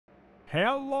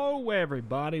Hello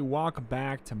everybody, welcome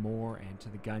back to more and to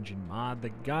the Gungeon mod,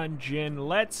 the Gungeon.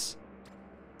 Let's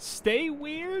stay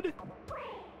weird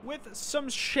with some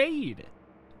shade.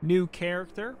 New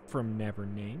character from Never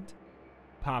Named,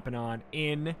 popping on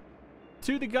in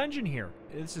to the Gungeon here.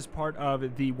 This is part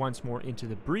of the Once More Into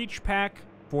the Breach pack,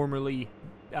 formerly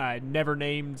Never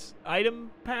Named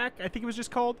item pack, I think it was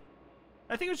just called.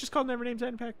 I think it was just called Never Named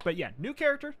item pack, but yeah, new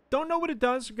character. Don't know what it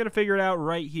does, we're gonna figure it out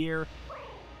right here.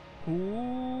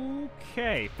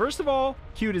 Okay, first of all,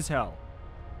 cute as hell.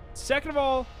 Second of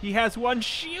all, he has one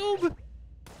shield.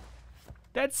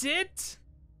 That's it.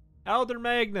 Elder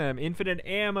Magnum, infinite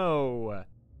ammo.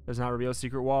 Does not reveal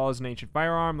secret wall, is an ancient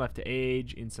firearm left to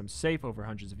age in some safe over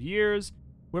hundreds of years.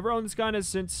 Whoever owned this gun has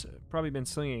since probably been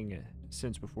slinging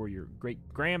since before your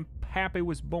great-grandpappy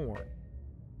was born.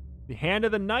 The Hand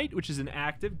of the Night, which is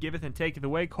inactive, giveth and taketh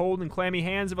away cold and clammy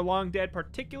hands of a long dead,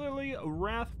 particularly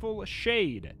wrathful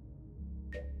shade.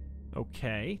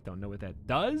 Okay, don't know what that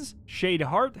does. Shade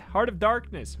Heart, Heart of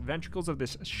Darkness. Ventricles of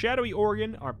this shadowy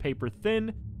organ are paper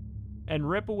thin and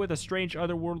ripple with a strange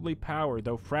otherworldly power.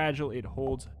 Though fragile, it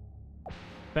holds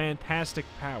fantastic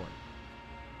power.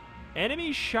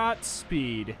 Enemy shot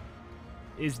speed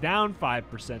is down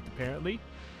 5% apparently.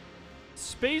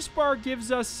 Spacebar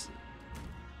gives us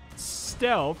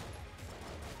stealth,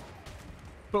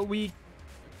 but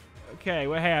okay,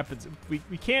 what happens? We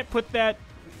can't put that.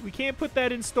 We can't put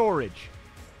that in storage.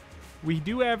 We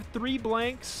do have 3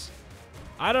 blanks.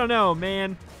 I don't know,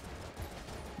 man.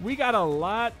 We got a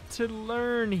lot to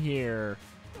learn here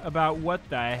about what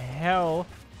the hell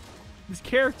this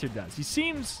character does. He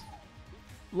seems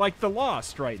like the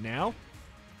Lost right now,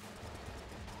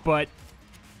 but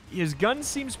his gun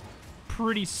seems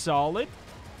pretty solid,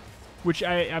 which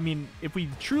I mean, if we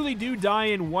truly do die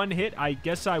in one hit, I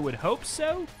guess I would hope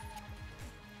so.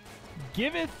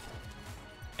 Giveth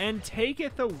and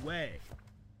taketh away.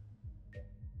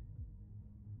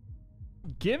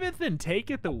 Giveth and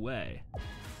taketh away.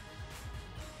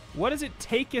 What does it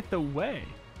taketh away?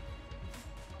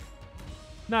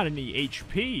 Not any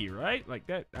HP, right? Like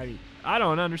that. I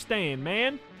don't understand,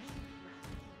 man.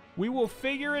 We will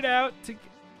figure it out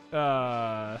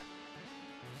to.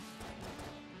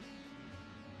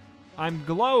 I'm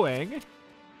glowing.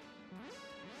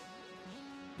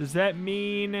 Does that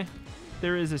mean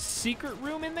there is a secret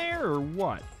room in there, or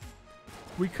what?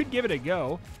 We could give it a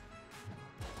go.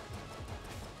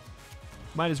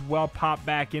 Might as well pop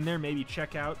back in there, maybe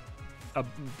check out,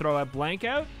 throw a blank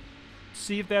out,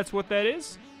 see if that's what that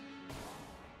is.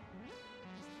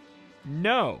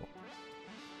 No.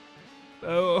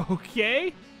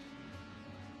 Okay.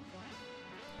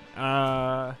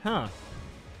 Huh.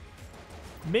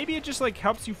 Maybe it just like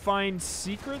helps you find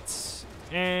secrets.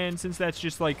 And since that's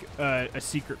just like a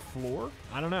secret floor,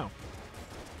 I don't know.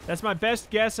 That's my best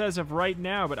guess as of right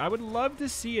now, but I would love to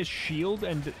see a shield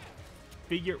and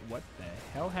figure what the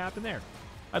hell happened there.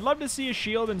 I'd love to see a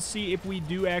shield and see if we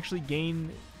do actually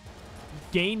gain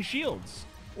shields,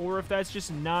 or if that's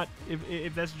just not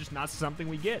if that's just not something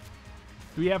we get.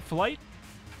 Do we have flight?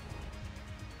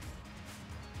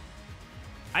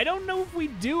 I don't know if we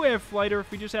do have flight or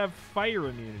if we just have fire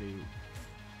immunity.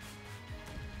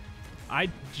 I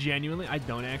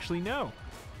don't actually know.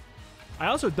 I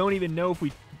also don't even know if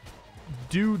we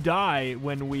do die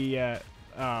when we,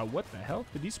 what the hell?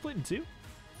 Did these split in 2?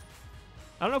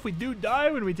 I don't know if we do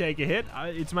die when we take a hit.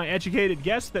 It's my educated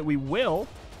guess that we will,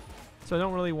 so I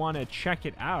don't really want to check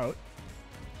it out.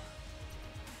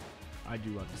 I do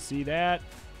love to see that.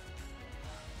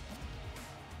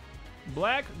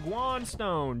 Black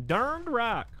Guanstone, Durned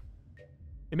Rock.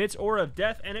 Emits aura of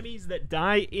death. Enemies that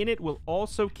die in it will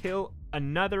also kill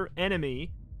another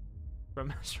enemy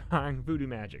from strong voodoo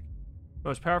magic.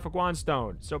 Most powerful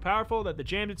Guanstone. So powerful that the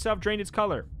jam itself drained its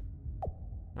color.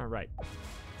 Alright.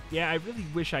 Yeah, I really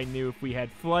wish I knew if we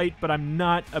had flight, but I'm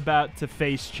not about to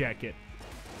face check it.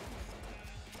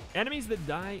 Enemies that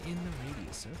die in the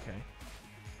radius. Okay.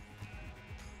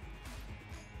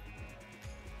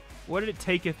 What did it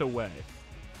taketh away?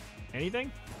 Anything?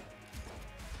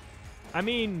 I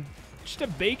mean, just a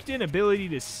baked-in ability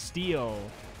to steal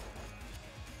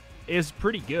is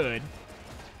pretty good.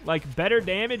 Like, better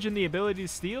damage and the ability to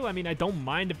steal? I mean, I don't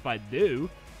mind if I do.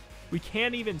 We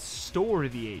can't even store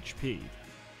the HP.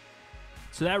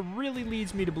 So that really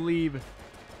leads me to believe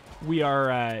we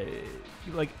are,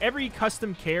 like, every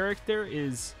custom character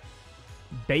is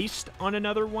based on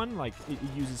another one. Like, it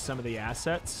uses some of the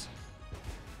assets.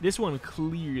 This one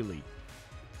clearly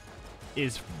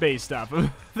is based off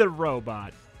of the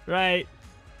robot, right?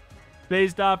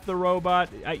 Based off the robot.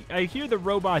 I hear the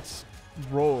robot's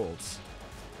rolls.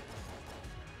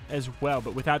 as well,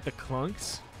 but without the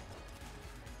clunks.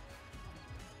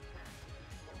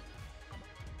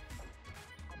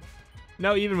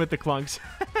 No, even with the clunks.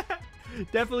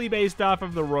 Definitely based off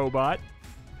of the robot.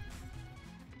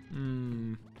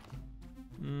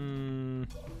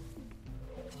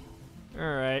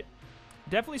 Alright.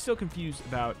 Definitely still confused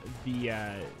about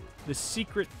the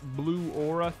secret blue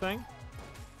aura thing.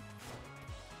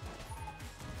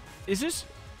 Is this...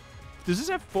 Does this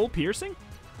have full piercing?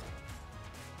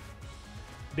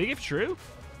 Big if true?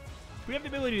 If we have the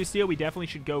ability to steal, we definitely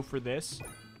should go for this.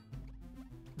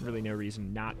 Really no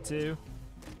reason not to.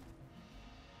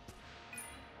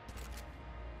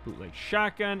 Bootleg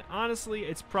shotgun. Honestly,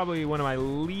 it's probably one of my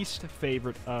least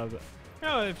favorite of...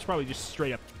 No, it's probably just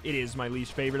straight up, it is my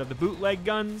least favorite of the bootleg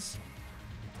guns.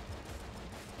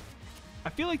 I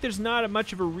feel like there's not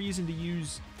much of a reason to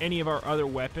use any of our other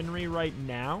weaponry right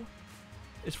now.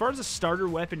 As far as a starter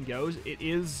weapon goes, it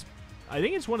is... I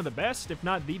think it's one of the best, if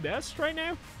not the best right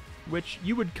now. Which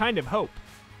you would kind of hope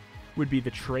would be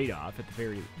the trade-off at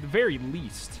the very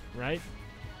least, right?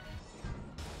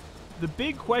 The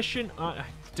big question... I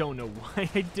don't know why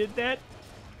I did that.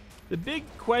 The big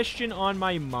question on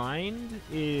my mind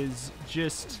is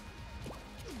just...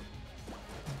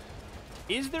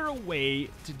 Is there a way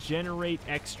to generate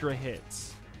extra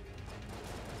hits?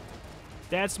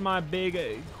 That's my big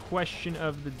question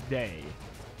of the day.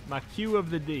 My Q of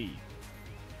the D.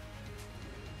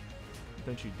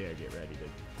 Don't you dare get ready to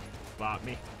bop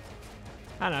me.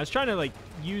 I don't know, I was trying to, like,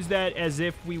 use that as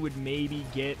if we would maybe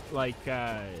get, like,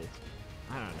 I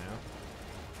don't know.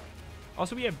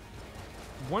 Also, we have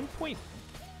 1.15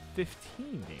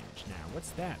 damage now. What's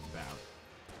that about?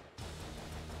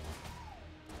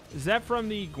 Is that from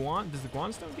the Guan? Does the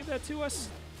Guanstone give that to us?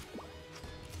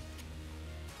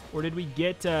 Or did we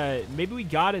get, maybe we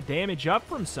got a damage up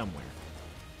from somewhere.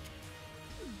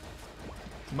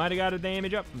 Might have got a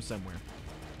damage up from somewhere.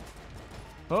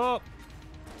 Oh!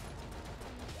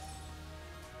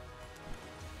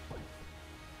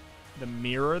 The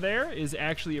mirror there is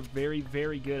actually a very,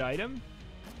 very good item.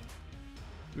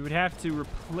 We would have to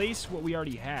replace what we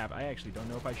already have. I actually don't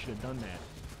know if I should have done that.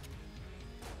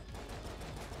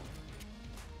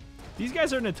 These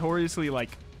guys are notoriously,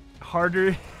 like,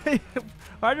 harder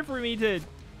harder for me to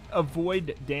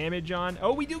avoid damage on.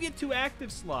 Oh, we do get 2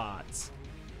 active slots.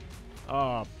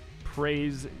 Oh,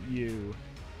 praise you.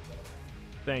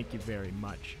 Thank you very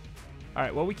much. All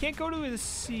right, well, we can't go to the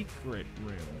secret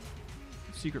room.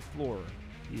 Secret floor,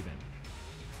 even.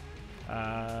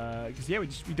 Because, yeah, we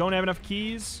don't have enough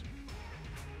keys.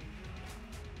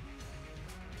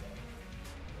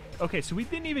 Okay, so we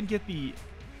didn't even get the...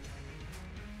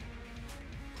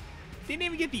 Didn't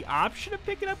even get the option of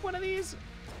picking up one of these?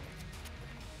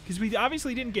 Because we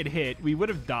obviously didn't get hit. We would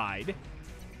have died.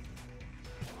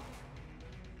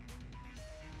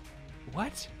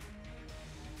 What?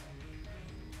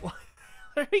 What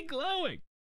are we glowing?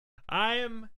 I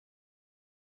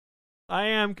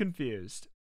am confused.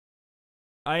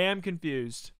 I am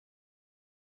confused.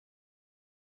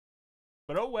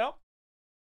 But oh well.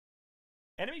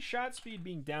 Enemy shot speed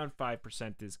being down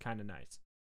 5% is kind of nice.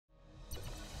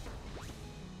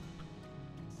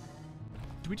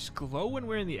 Do we just glow when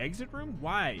we're in the exit room?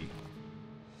 Why?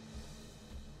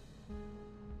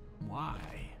 Why?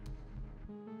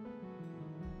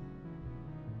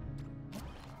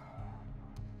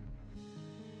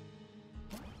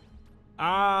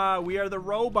 Ah, we are the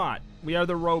robot. We are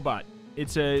the robot.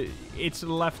 It's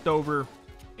leftover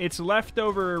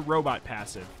robot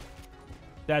passive.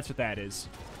 That's what that is.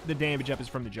 The damage up is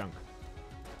from the junk.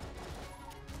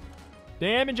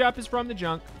 Damage up is from the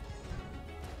junk.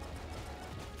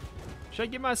 Should I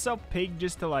give myself pig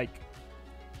just to, like,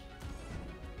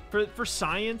 for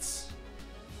science?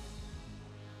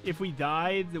 If we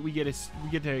die, that we get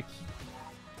to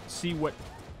see what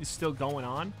is still going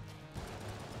on.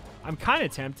 I'm kind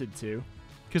of tempted to,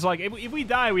 because, like, if we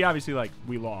die, we obviously, like,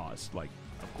 we lost, like,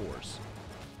 of course.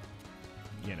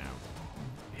 You know,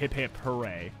 hip hip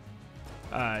hooray.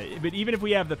 But even if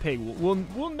we have the pig,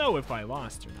 we'll know if I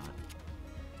lost or not.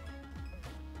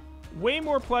 Way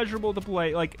more pleasurable to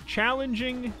play, like,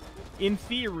 challenging in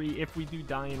theory if we do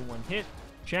die in one hit.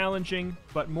 Challenging,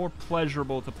 but more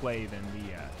pleasurable to play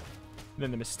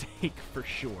than the mistake for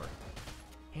sure.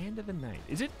 Hand of the Night.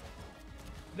 Is it?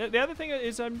 The other thing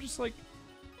is, I'm just like,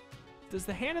 does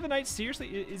the Hand of the Night seriously?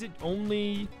 Is it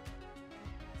only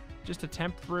just a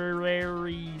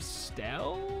temporary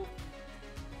stealth?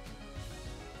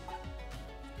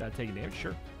 Gotta take a damage,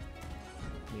 sure.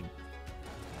 I mean,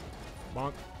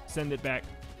 bonk. Send it back.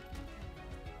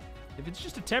 If it's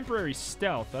just a temporary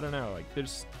stealth, I don't know. Like,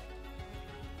 there's...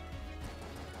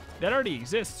 That already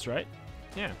exists, right?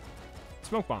 Yeah.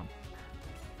 Smoke bomb.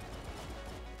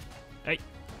 Hey.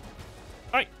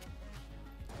 Hey.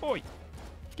 Oi.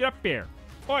 Get up here.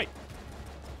 Oi.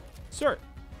 Sir.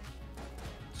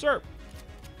 Sir.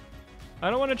 I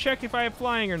don't want to check if I have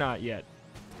flying or not yet.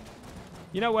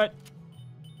 You know what?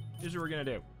 Here's what we're going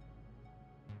to do.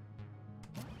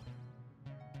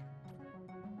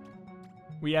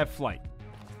 We have flight.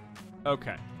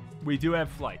 Okay. We do have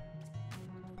flight.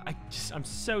 I'm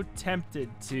so tempted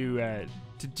to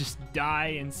just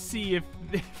die and see if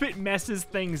it messes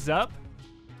things up.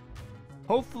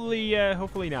 Hopefully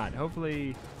not.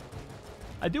 Hopefully,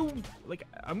 I'm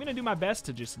gonna do my best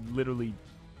to just literally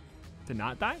to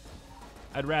not die.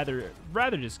 I'd rather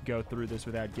just go through this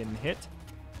without getting hit.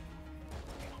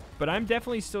 But I'm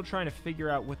definitely still trying to figure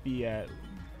out what the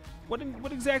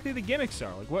what exactly the gimmicks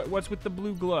are. Like what's with the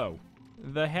blue glow?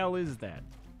 The hell is that?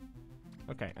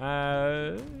 Okay.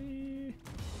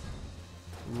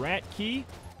 Rat key?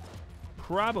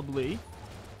 Probably.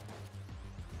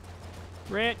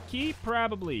 Rat key?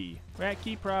 Probably. Rat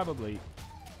key? Probably.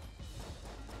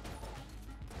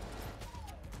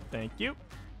 Thank you.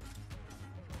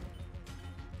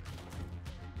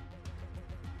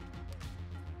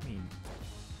 I mean,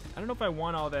 I don't know if I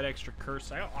want all that extra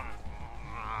curse.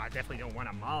 I definitely don't want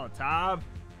a Molotov.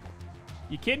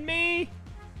 You kidding me?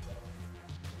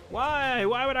 Why?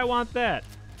 Why would I want that?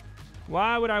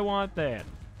 Why would I want that?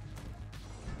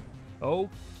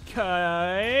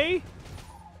 Okay.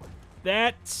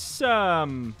 That's,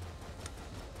 ooh,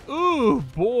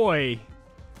 boy.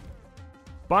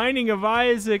 Binding of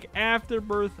Isaac,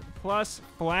 Afterbirth plus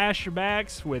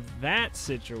flashbacks with that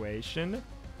situation.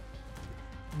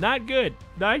 Not good.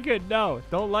 Not good, no.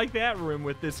 Don't like that room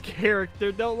with this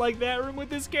character. Don't like that room with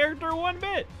this character one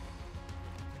bit.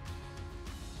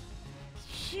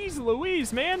 Jeez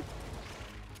Louise, man.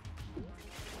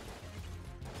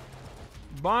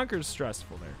 Bonkers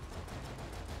stressful there.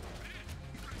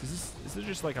 Is there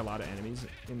just like a lot of enemies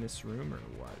in this room or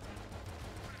what?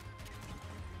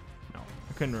 No,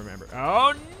 I couldn't remember.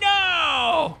 Oh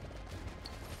no!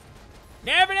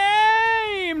 Never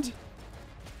named!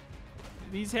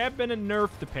 These have been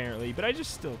nerfed apparently, but I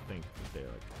just still think that they're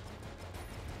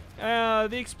like...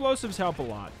 the explosives help a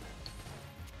lot.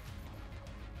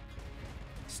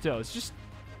 Still,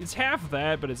 it's half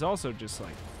that, but it's also just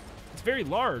like, it's very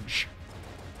large.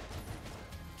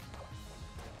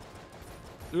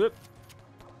 Oop.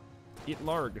 It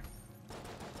larg.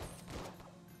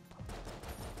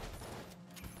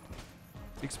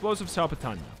 Explosives help a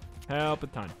ton, though. Help a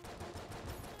ton.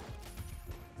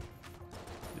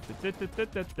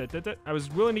 I was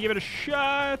willing to give it a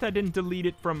shot. I didn't delete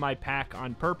it from my pack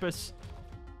on purpose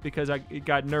because it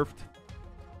got nerfed.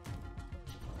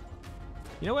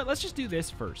 You know what? Let's just do this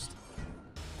first.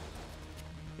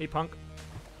 Hey, punk.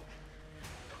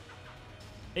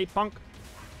 Hey, punk.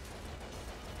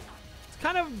 It's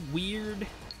kind of weird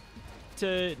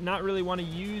to not really want to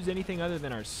use anything other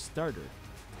than our starter.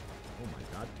 Oh my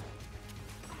god.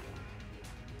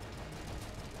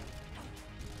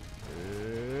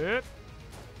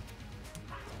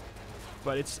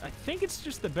 But I think it's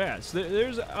just the best.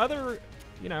 There's other,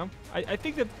 you know, I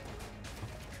think that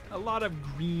a lot of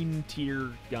green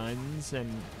tier guns and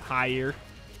higher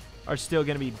are still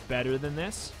going to be better than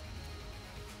this.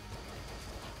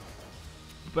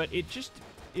 But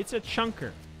it's a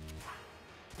chunker.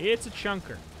 It's a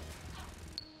chunker.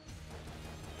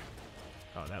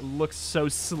 Oh, that looks so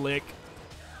slick.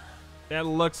 That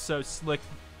looks so slick.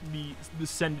 The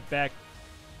send it back.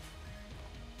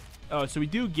 Oh, so we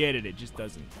do get it. It just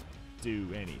doesn't do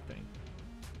anything.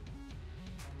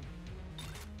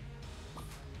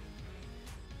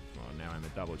 Oh, now I'm a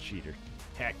double cheater.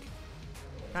 Heck.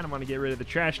 Kind of want to get rid of the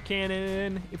trash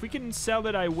cannon. If we can sell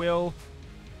it, I will.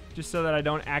 Just so that I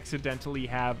don't accidentally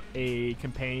have a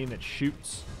companion that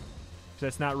shoots. So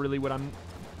that's not really what I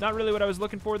was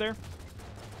looking for there.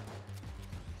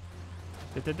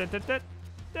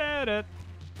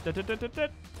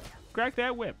 Crack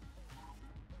that whip.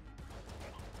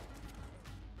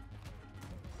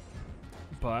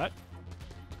 But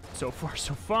so far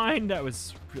so fine. That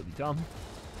was really dumb.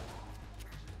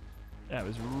 That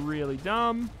was really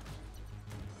dumb.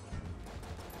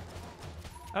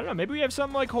 I don't know, maybe we have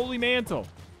something like Holy Mantle.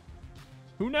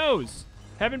 Who knows?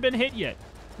 Haven't been hit yet.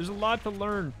 There's a lot to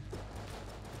learn.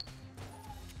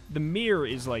 The mirror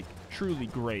is like truly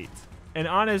great. And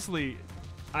honestly,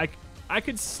 I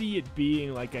could see it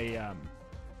being like a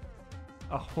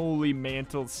Holy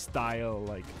Mantle style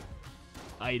like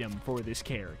item for this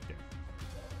character.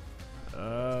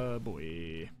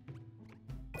 Boy.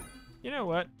 You know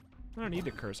what? I don't need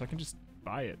the curse. I can just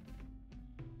buy it.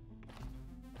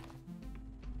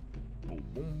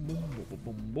 Boom, boom, boom,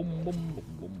 boom, boom, boom,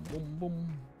 boom, boom, boom.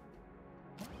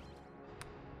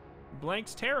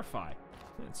 Blanks Terrify.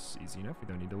 That's easy enough. We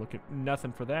don't need to look at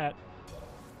nothing for that.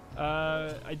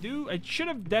 I should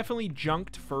have definitely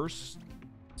junked first,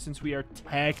 since we are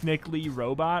technically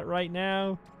robot right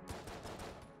now.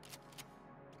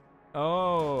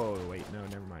 Oh, wait, no,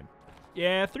 never mind.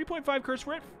 Yeah, 3.5 curse.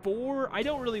 We're at 4. I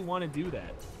don't really want to do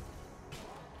that.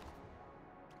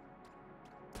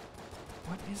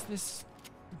 What is this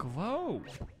glow?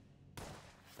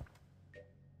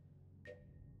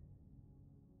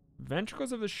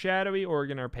 Ventricles of the shadowy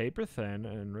organ are paper thin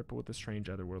and ripple with a strange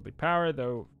otherworldly power.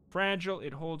 Though fragile,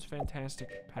 it holds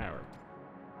fantastic power.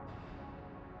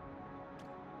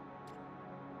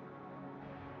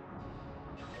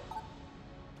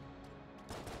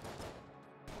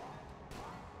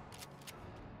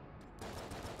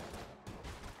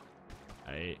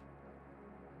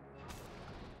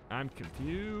 I'm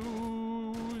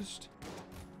confused.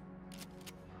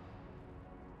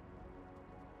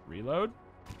 Reload.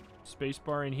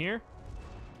 Spacebar in here.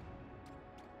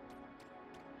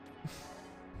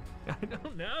 I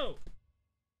don't know.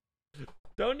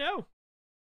 Don't know.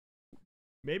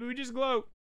 Maybe we just glow.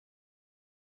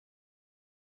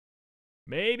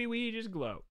 Maybe we just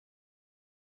glow.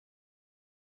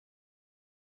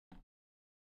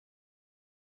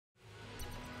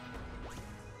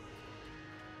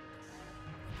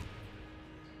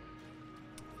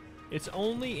 It's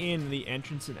only in the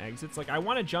entrance and exits. Like, I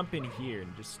want to jump in here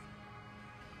and just...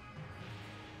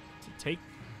 take...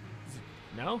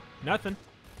 No? Nothing.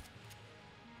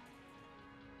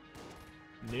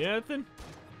 Nothing.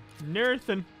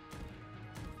 Nothing.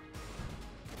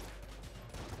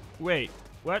 Wait,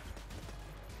 what?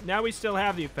 Now we still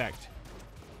have the effect.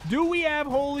 Do we have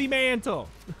Holy Mantle?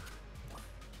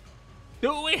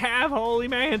 Do we have Holy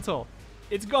Mantle?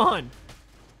 It's gone.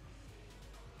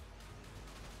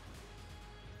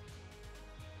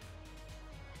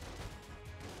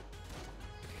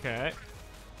 Okay.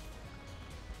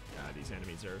 God, these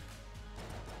enemies are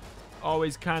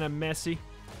always kind of messy.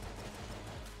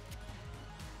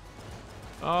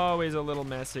 Always a little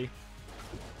messy.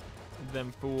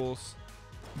 Them fools.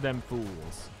 Them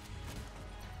fools.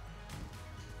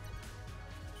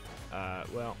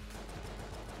 Well.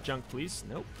 Junk, please.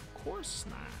 Nope. Of course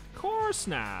not. Of course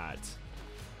not.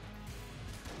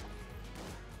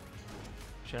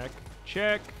 Check.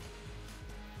 Check.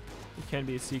 There can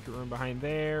be a secret room behind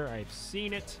there. I've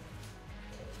seen it.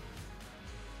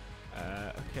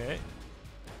 Okay.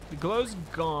 The glow's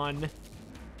gone.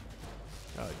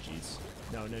 Oh, jeez.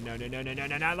 No, no, no, no, no, no, no,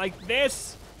 no, not like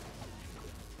this!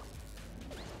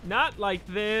 Not like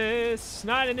this!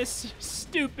 Not in this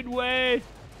stupid way!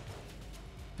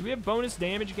 Do we have bonus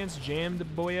damage against jammed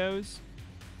boyos?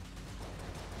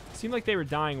 Seemed like they were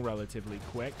dying relatively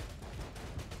quick.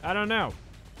 I don't know.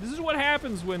 This is what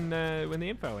happens when the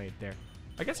info ain't there.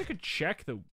 I guess I could check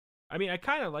the... I mean, I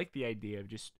kind of like the idea of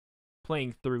just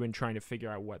playing through and trying to figure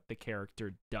out what the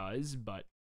character does, but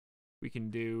we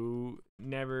can do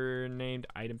never named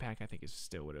item pack. I think is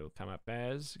still what it'll come up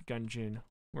as. Gungeon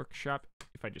workshop.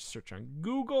 If I just search on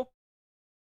Google.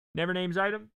 Never names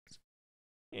items.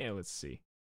 Yeah, let's see.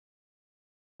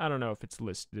 I don't know if it's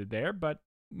listed there, but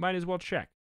might as well check.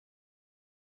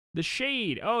 The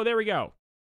Shade. Oh, there we go.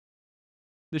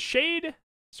 The Shade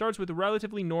starts with a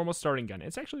relatively normal starting gun.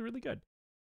 It's actually really good.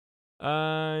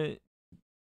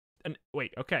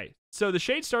 Wait, okay. So the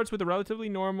Shade starts with a relatively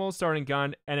normal starting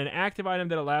gun and an active item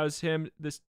that allows him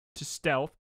to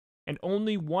stealth and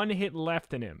only one hit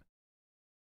left in him.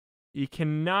 He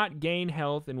cannot gain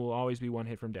health and will always be one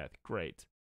hit from death. Great.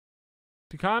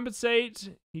 To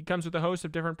compensate, he comes with a host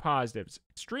of different positives.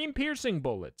 Extreme piercing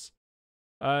bullets.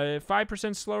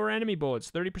 5% slower enemy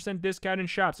bullets, 30% discount in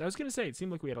shops. I was going to say, it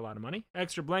seemed like we had a lot of money.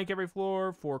 Extra blank every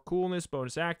floor, 4 coolness,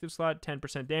 bonus active slot,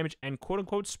 10% damage, and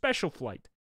quote-unquote special flight.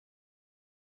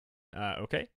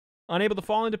 Okay. Unable to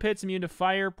fall into pits, immune to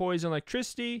fire, poison,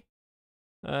 electricity.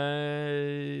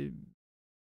 Shade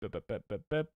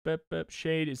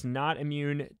is not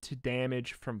immune to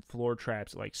damage from floor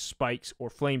traps like spikes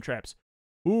or flame traps.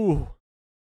 Ooh.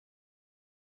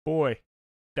 Boy,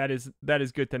 that is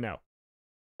good to know.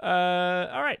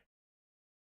 All right.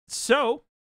 So,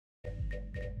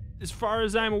 as far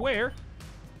as I'm aware,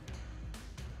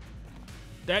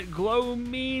 that glow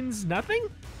means nothing?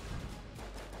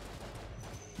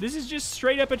 This is just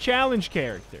straight up a challenge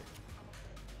character.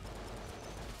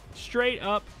 Straight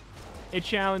up a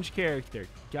challenge character.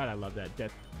 God, I love that.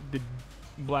 The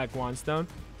Black Wandstone.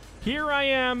 Here I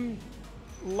am,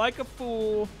 like a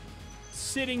fool,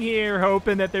 sitting here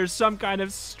hoping that there's some kind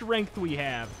of strength we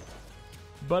have.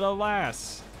 But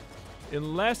alas,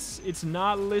 Unless it's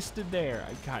not listed there.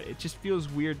 God, it just feels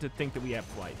weird to think that we have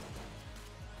flight.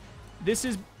 This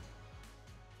is...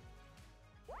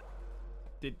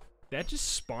 Did that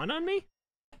just spawn on me?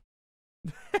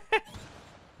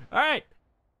 Alright.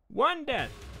 1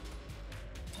 death.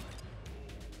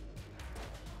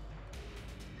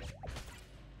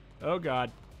 Oh,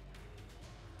 God.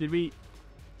 Did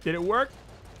it work?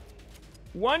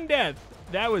 1 death.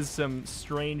 That was some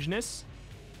strangeness.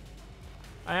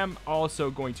 I am also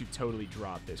going to totally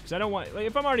drop this because I don't want, like,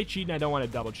 if I'm already cheating, I don't want to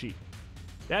double cheat.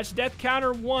 That's death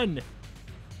counter 1.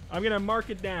 I'm going to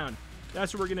mark it down.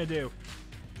 That's what we're going to do.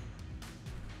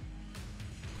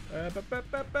 Let's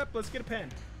get a pen.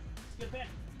 Let's get a pen.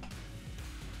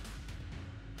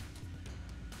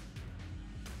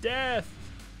 Death.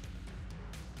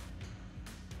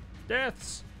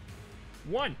 Deaths.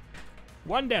 1.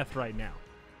 1 death right now.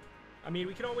 I mean,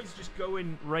 we could always just go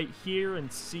in right here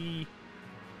and see.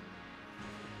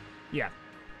 Yeah,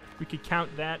 we could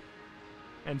count that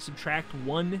and subtract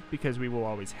 1 because we will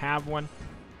always have 1,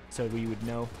 so we would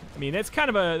know. I mean, that's kind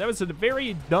of that was a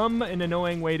very dumb and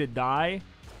annoying way to die.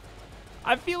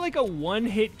 I feel like a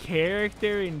one-hit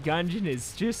character in Gungeon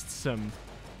is just some,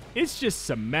 it's just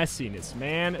some messiness,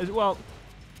 man. Well,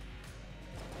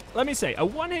 let me say, a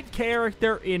one-hit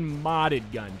character in modded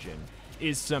Gungeon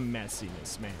is some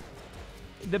messiness, man.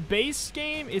 The base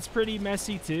game, it's pretty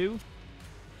messy too.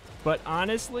 But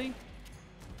honestly,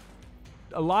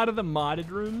 a lot of the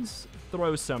modded rooms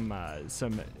throw some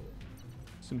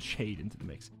shade into the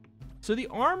mix. So the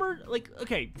armor, like,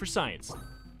 okay, for science,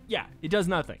 yeah, it does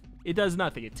nothing. It does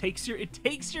nothing. It takes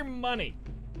your money,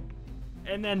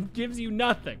 and then gives you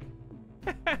nothing.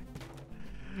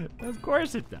 Of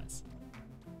course it does.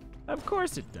 Of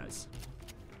course it does.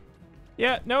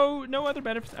 Yeah, no other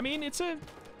benefits. I mean, it's a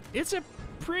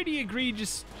pretty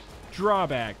egregious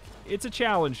drawback. It's a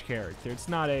challenge character. It's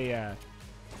not a,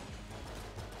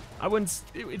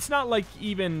 it's not like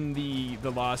even the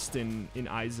Lost in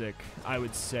Isaac, I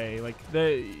would say. Like,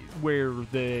 where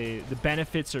the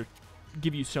benefits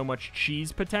give you so much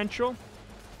cheese potential.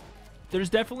 There's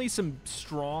definitely some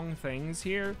strong things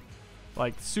here.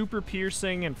 Like, super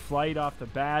piercing and flight off the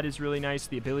bat is really nice.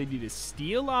 The ability to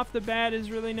steal off the bat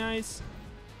is really nice.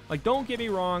 Like, don't get me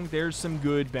wrong, there's some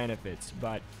good benefits,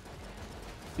 but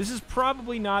this is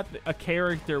probably not a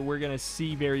character we're going to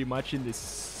see very much in this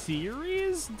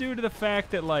series due to the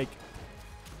fact that, like,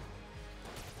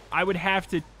 I would have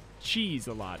to cheese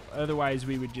a lot. Otherwise,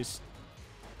 we would just,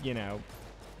 you know,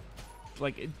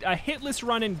 like, a hitless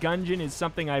run in Gungeon is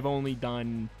something I've only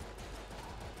done,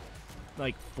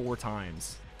 like, 4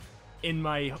 times in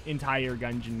my entire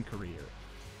Gungeon career.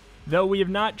 Though we have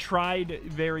not tried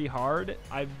very hard,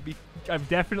 I've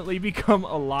definitely become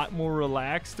a lot more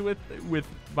relaxed with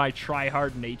my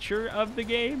try-hard nature of the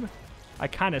game. I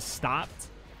kind of stopped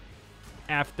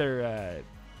after,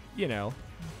 you know,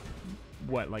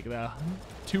 what, like the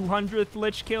 200th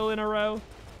Lich kill in a row?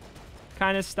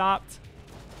 Kind of stopped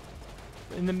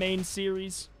in the main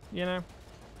series, you know?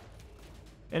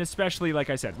 And especially, like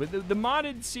I said, with the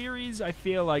modded series, I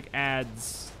feel like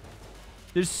adds...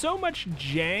 There's so much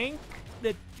jank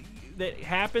that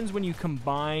happens when you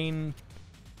combine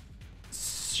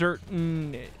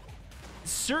certain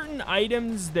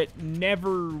items that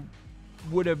never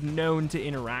would have known to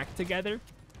interact together.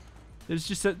 There's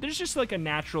just like a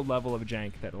natural level of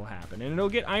jank that'll happen, and it'll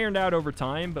get ironed out over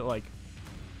time. But like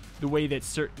the way that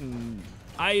certain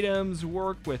items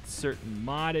work with certain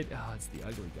modded, it's the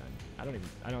ugly gun.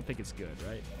 I don't think it's good,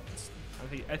 right?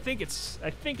 I think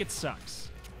it sucks.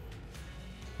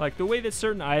 Like, the way that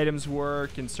certain items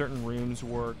work and certain rooms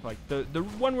work, like, the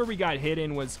one where we got hit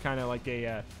in was kind of like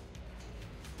it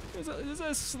was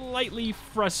a slightly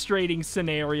frustrating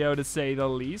scenario, to say the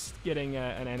least, getting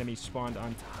an enemy spawned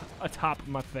on atop of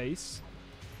my face.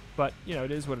 But, you know,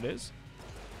 it is what it is.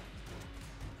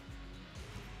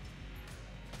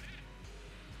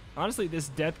 Honestly, this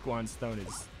Death Guanstone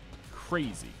is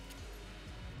crazy.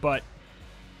 But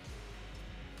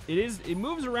it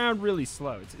moves around really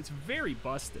slow. It's very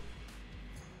busted.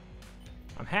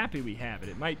 I'm happy we have it.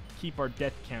 It might keep our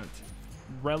death count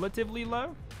relatively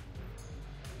low.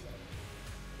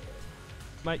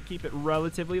 Might keep it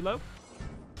relatively low.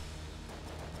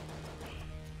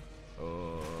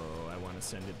 Oh, I want to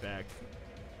send it back.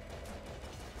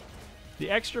 The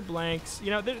extra blanks, you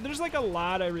know, there's like a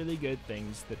lot of really good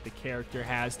things that the character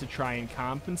has to try and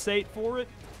compensate for it.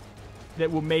 That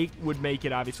would make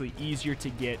it obviously easier to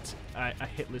get a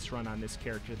hitless run on this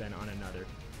character than on another.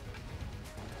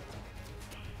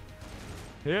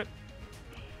 Hit.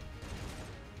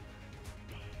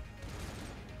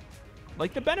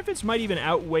 Like, the benefits might even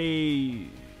outweigh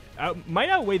might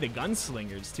outweigh the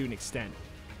gunslingers to an extent.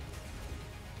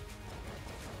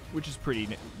 Which is pretty,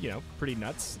 pretty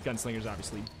nuts. Gunslingers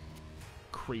obviously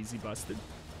crazy busted.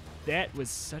 That was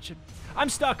such a... I'm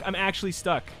stuck. I'm actually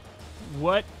stuck.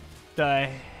 What the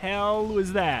hell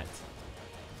was that?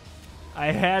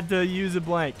 I had to use a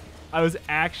blank. I was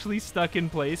actually stuck in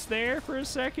place there for a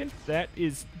second. That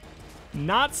is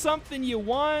not something you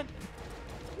want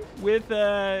with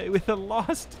a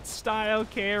Lost style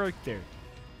character.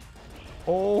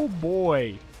 Oh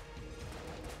boy.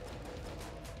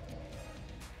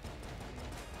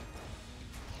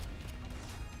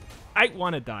 I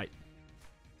want to die.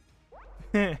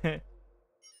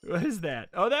 What is that?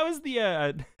 Oh, that was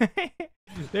the,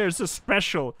 there's a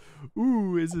special.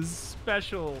 Ooh, is a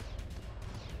special.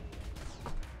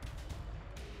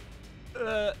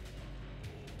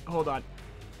 Hold on.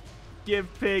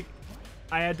 Give pig.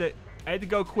 I had to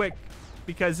go quick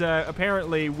because,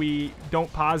 apparently we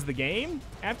don't pause the game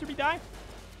after we die.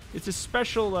 It's a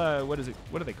special, what is it?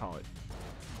 What do they call it?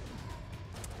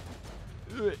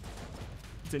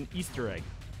 It's an Easter egg.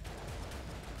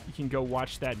 You can go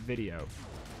watch that video.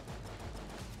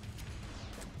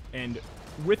 And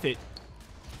with it,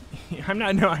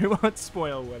 I won't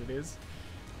spoil what it is,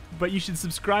 but you should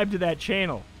subscribe to that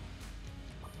channel.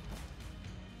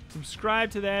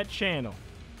 Subscribe to that channel.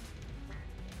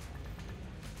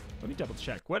 Let me double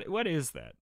check. What is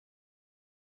that?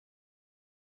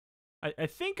 I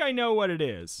think I know what it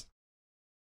is.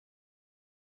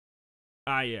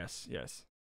 Ah, yes.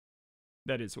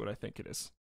 That is what I think it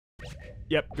is.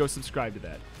 Yep, go subscribe to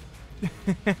that.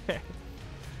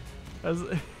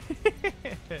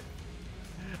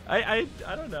 I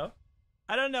don't know.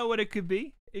 I don't know what it could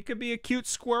be. It could be a cute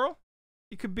squirrel.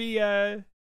 It could be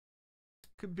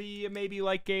maybe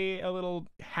like a little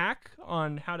hack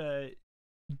on how to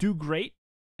do great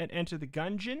and enter the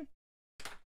Gungeon.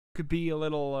 Could be a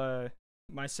little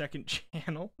my second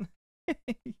channel.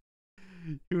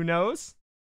 Who knows?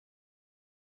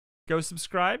 Go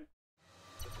subscribe.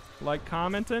 Like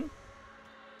commenting.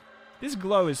 This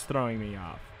glow is throwing me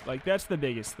off. Like, that's the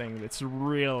biggest thing that's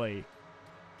really...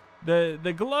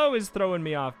 The glow is throwing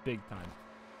me off big time.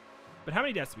 But how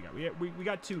many deaths we got? We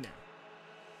got 2 now.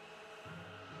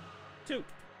 2.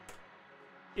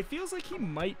 It feels like he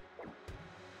might...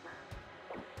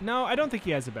 No, I don't think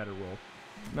he has a better roll.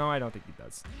 No, I don't think he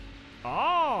does.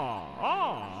 Oh,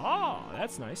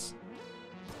 that's nice.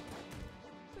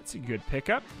 That's a good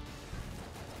pickup.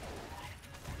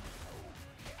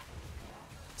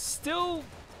 Still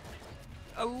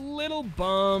a little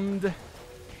bummed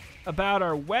about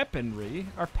our weaponry.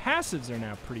 Our passives are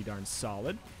now pretty darn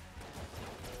solid.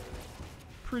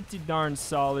 Pretty darn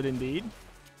solid indeed.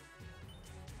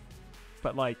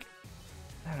 But like,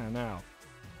 I don't know.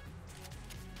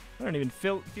 I don't even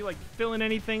feel like filling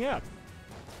anything up.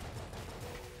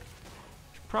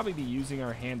 Should probably be using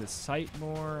our hand of sight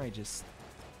more.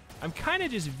 I'm kind of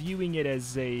just viewing it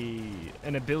as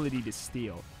an ability to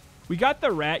steal. We got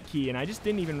the rat key, and I just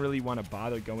didn't even really want to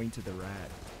bother going to the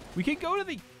rat. We could go to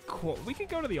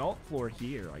the alt floor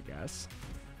here, I guess.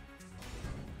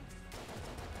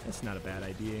 That's not a bad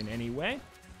idea in any way.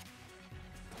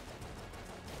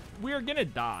 We're gonna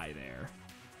die there.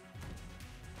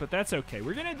 But that's okay.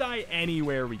 We're gonna die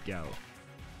anywhere we go.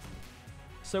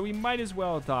 So we might as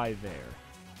well die there.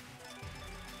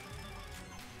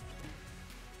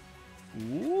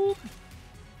 Ooh.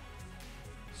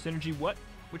 Synergy what?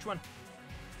 Which one?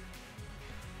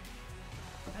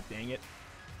 God dang it.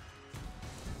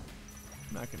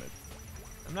 I'm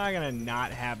not gonna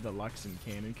not have the Luxon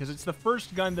cannon, because it's the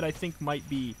first gun that I think might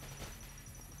be...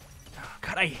 Oh,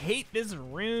 God, I hate this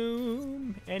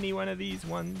room. Any one of these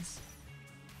ones.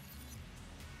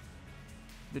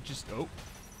 That just... Oh.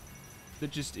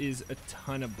 That just is a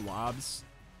ton of blobs.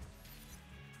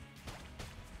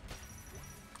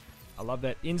 I love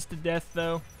that insta-death,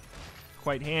 though.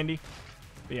 Quite handy.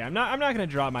 But yeah, I'm not gonna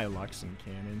draw my Luxon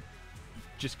cannon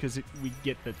just because we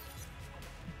get the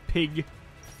pig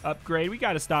upgrade. We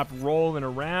gotta stop rolling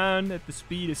around at the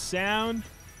speed of sound.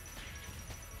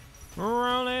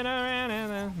 Rolling around at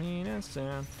the speed of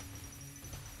sound.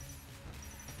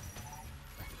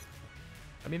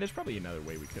 I mean, there's probably another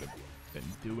way we could have been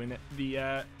doing it.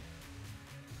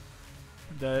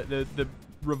 The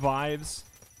revives.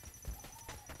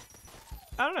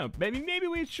 I don't know. Maybe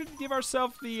we should give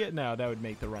ourselves the... no, that would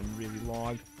make the run really long.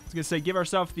 I was going to say, give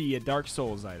ourselves the Dark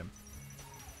Souls item.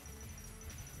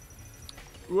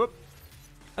 Whoop.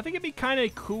 I think it'd be kind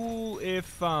of cool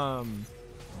if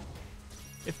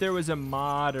there was a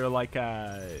mod or like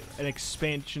an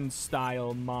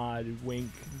expansion-style mod, wink,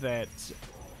 that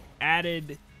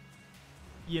added,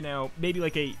 you know, maybe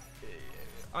like a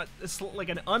like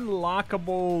an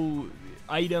unlockable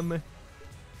item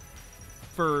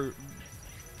for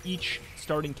each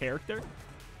starting character.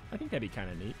 I think that'd be kind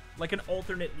of neat. Like an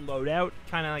alternate loadout,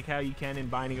 kind of like how you can in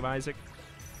Binding of Isaac.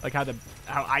 Like how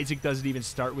Isaac doesn't even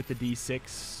start with the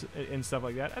D6 and stuff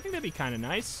like that. I think that'd be kind of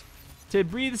nice to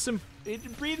breathe some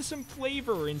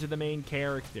flavor into the main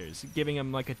characters, giving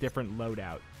them like a different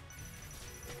loadout.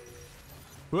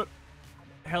 Whoop.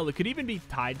 Hell, it could even be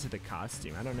tied to the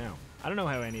costume. I don't know. I don't know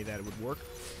how any of that would work.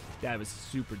 That was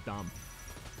super dumb.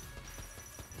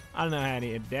 I don't know how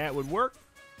any of that would work.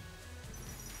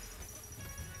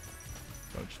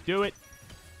 Don't you do it.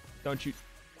 Don't you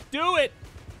do it.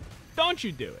 Don't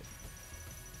you do it.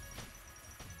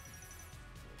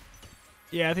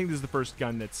 Yeah, I think this is the first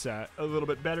gun that's a little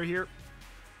bit better here.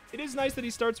 It is nice that he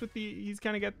starts with he's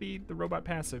kind of got the robot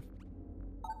passive.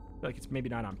 I feel like it's maybe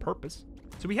not on purpose.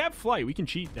 So we have flight. We can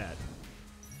cheat that.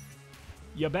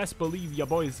 You best believe your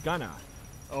boy's gonna.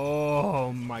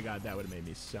 Oh my god, that would have made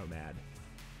me so mad.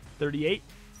 38.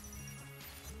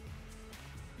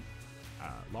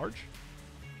 Large.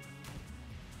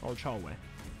 Large hallway. I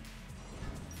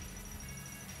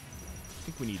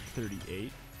think we need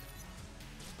 38.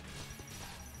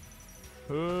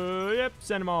 Yep,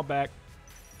 send them all back.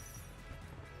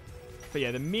 But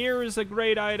yeah, the mirror is a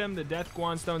great item. The Death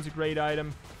Guanstone's a great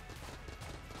item.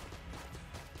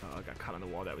 Oh, I got caught on the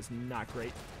wall. That was not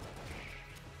great.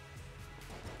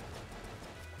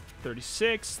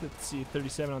 36. Let's see,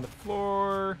 37 on the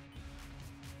floor.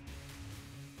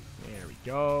 There we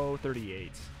go.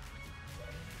 38.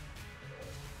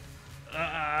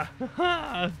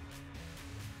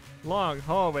 Long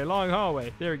hallway, long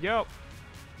hallway. There we go.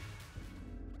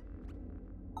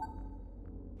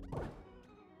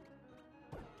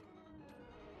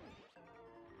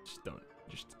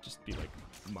 Just be like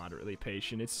moderately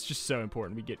patient. It's just so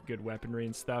important we get good weaponry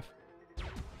and stuff.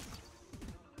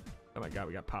 Oh my god,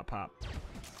 we got pop.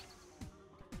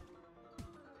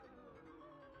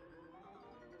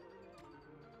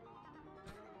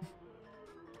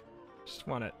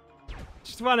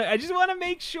 I just wanna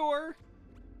make sure.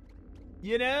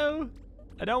 You know?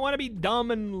 I don't want to be dumb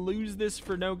and lose this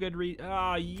for no good reason.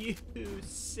 Ah, you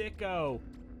sicko.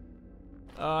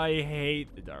 I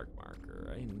hate the dark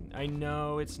marker. I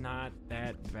know it's not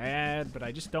that bad, but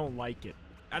I just don't like it.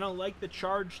 I don't like the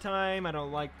charge time. I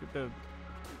don't like the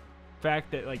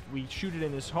fact that, like, we shoot it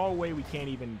in this hallway, we can't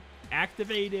even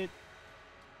activate it.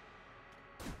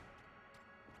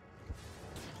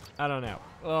 I don't know.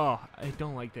 Oh, I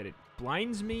don't like that it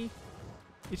blinds me.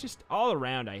 It's just all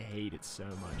around, I hate it so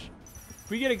much. If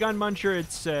we get a gun muncher,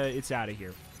 it's out of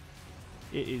here.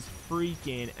 It is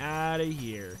freaking out of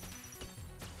here.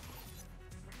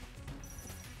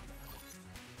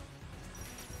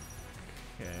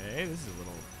 Okay, this is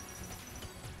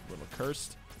a little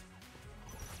cursed.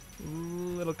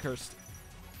 Little cursed.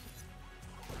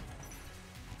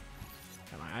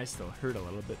 And my eyes still hurt a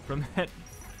little bit from that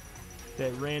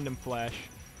random flash.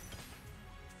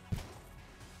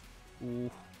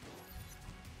 Ooh.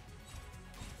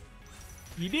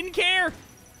 You didn't care.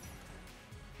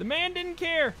 The man didn't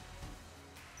care.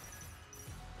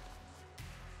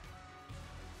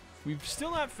 We've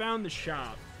still not found the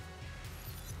shop.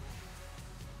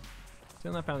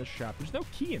 Still not found the shop. There's no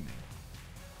key in there.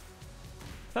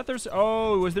 I thought there's...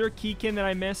 Oh, was there a keykin that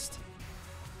I missed?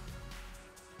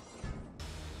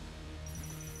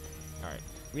 Alright.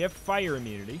 We have fire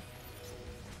immunity,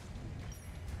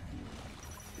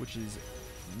 which is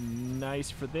nice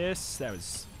for this. That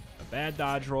was a bad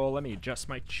dodge roll. Let me adjust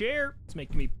my chair. It's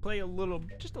making me play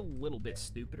just a little bit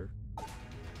stupider.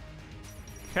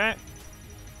 Okay.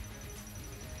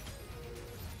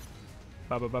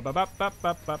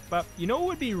 You know what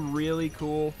would be really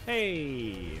cool?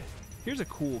 Hey, here's a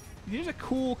cool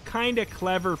kind of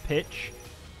clever pitch.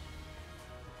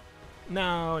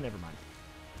 No, never mind.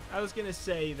 I was gonna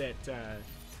say that.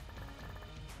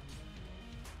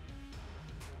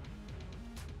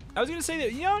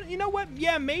 You know what?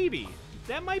 Yeah, maybe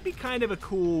that might be kind of a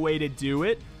cool way to do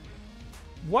it.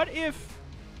 What if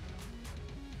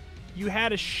you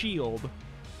had a shield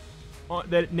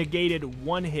that negated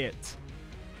one hit?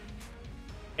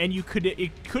 And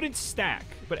it couldn't stack,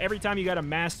 but every time you got a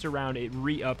master round, it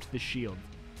re-upped the shield.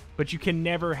 But you can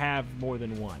never have more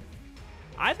than one.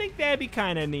 I think that'd be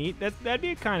kind of neat. That'd be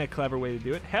a kind of clever way to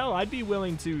do it. Hell, I'd be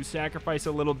willing to sacrifice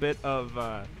a little bit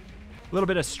of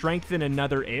strength in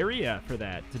another area for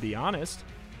that, to be honest.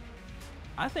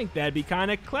 I think that'd be kind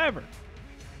of clever.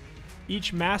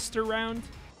 Each master round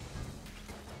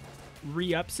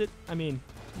re-ups it. I mean,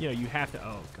 you know, you have to...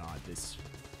 Oh, God, this...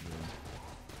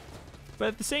 But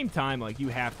at the same time, like, you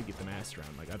have to get the master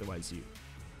round. Like, otherwise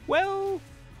Well,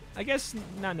 I guess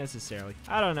not necessarily.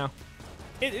 I don't know.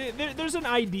 There's an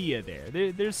idea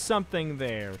there. There's something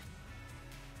there.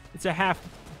 It's a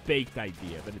half-baked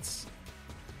idea, but it's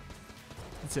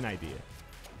an idea.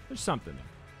 There's something there.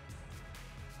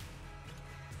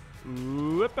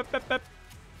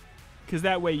 Because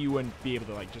that way you wouldn't be able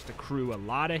to, like, just accrue a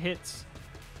lot of hits.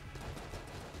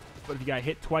 But if you got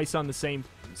hit twice on the same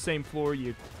floor,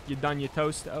 you done your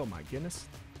toast. Oh my goodness.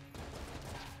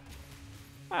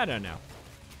 I don't know.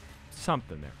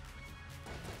 Something there.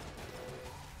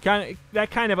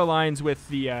 That kind of aligns with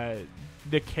the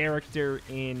character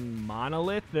in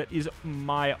Monolith that is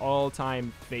my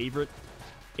all-time favorite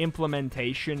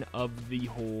implementation of the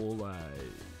whole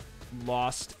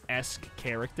Lost-esque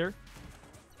character.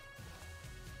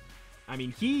 I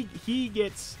mean, he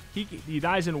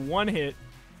dies in one hit,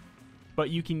 but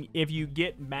you can, if you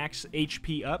get max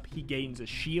HP up, he gains a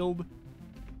shield,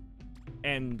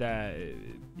 and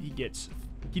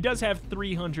he does have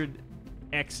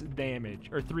 300x damage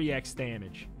or 3x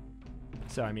damage.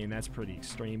 So I mean, that's pretty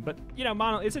extreme. But you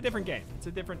know, it's a different game. It's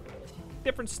a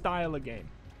different style of game.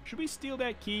 Should we steal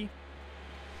that key?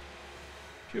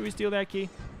 Should we steal that key?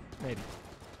 Maybe.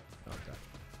 Oh god.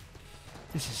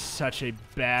 This is such a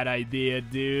bad idea,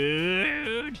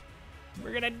 dude.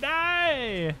 We're gonna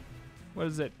die. What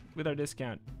is it with our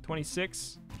discount?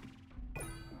 26?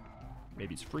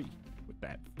 Maybe it's free with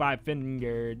that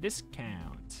 5-finger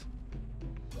discount.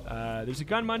 There's a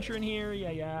gun muncher in here.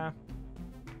 Yeah.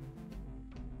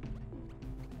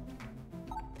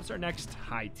 What's our next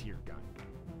high tier gun?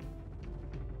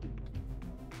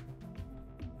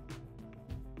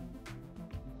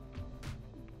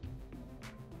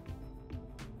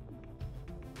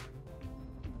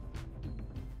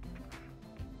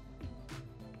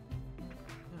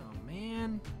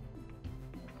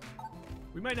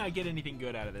 We might not get anything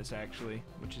good out of this, actually,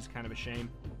 which is kind of a shame.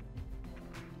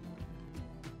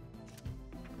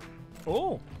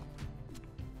 Oh!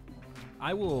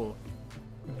 I will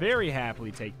very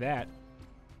happily take that.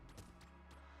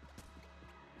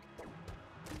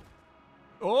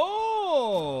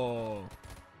 Oh!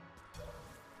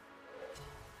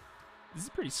 This is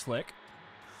pretty slick.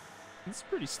 This is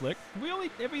pretty slick.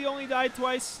 Have we only died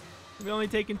twice? Have we only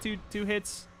taken two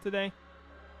hits today?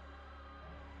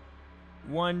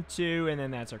 1, 2, and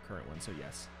then that's our current one, so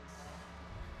yes.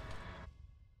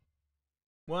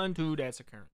 1, 2, that's a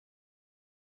current.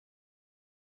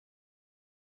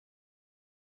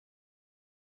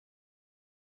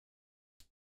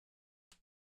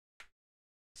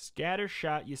 Scatter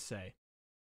shot, you say.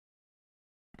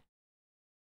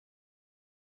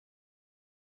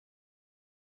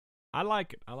 I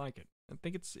like it. I like it. I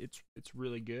think it's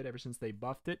really good ever since they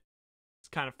buffed it. It's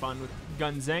kind of fun with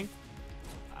Gungeon.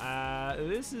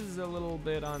 This is a little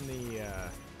bit on the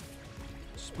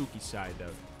spooky side,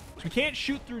 though. So we can't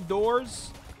shoot through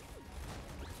doors.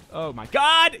 Oh my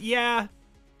god! Yeah,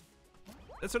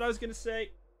 that's what I was gonna say.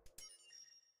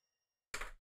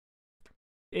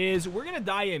 Is we're gonna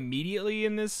die immediately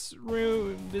in this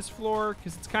room, this floor,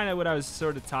 because it's kind of what I was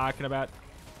sort of talking about.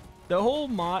 The whole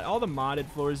all the modded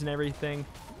floors and everything,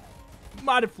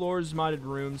 modded floors, modded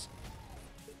rooms.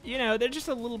 You know, they're just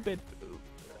a little bit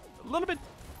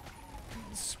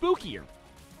spookier,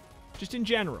 just in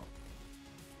general.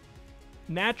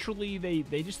 Naturally,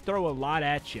 they just throw a lot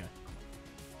at you,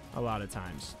 a lot of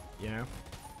times, you know,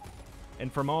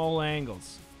 and from all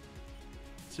angles.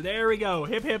 So there we go,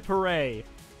 hip hip hooray!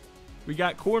 We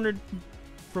got cornered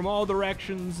from all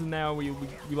directions, and now we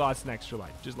lost an extra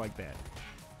life, just like that.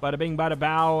 Bada bing, bada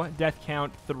bow. Death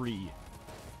count 3.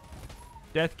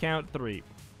 Death count 3.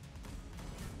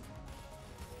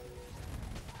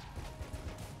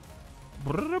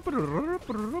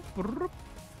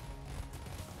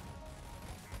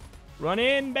 Run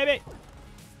in, baby.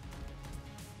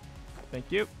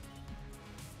 Thank you.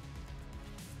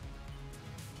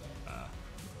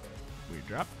 Weird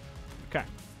drop. Okay.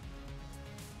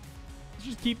 Let's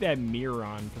just keep that mirror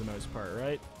on for the most part,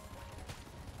 right?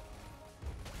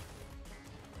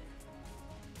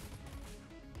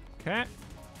 Okay.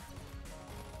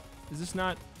 Is this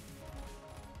not...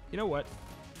 You know what?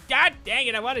 God dang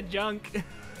it, I wanted junk.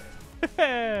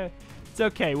 It's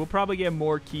okay. We'll probably get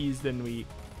more keys than we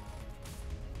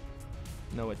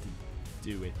know what to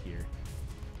do with here.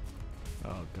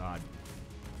 Oh, God.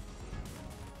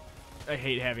 I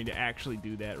hate having to actually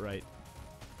do that right.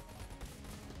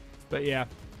 But yeah.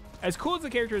 As cool as the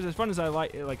character is, as fun as I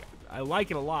like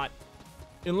it a lot.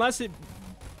 Unless it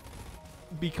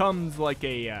becomes like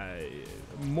a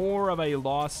more of a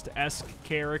Lost-esque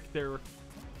character,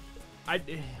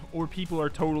 or people are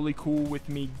totally cool with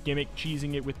me gimmick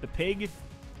cheesing it with the pig,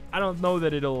 I don't know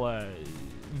that it'll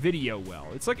video well.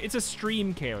 It's like, it's a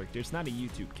stream character. It's not a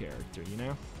YouTube character, you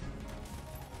know?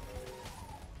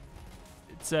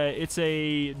 It's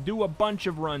a do a bunch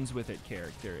of runs with it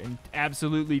character and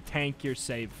absolutely tank your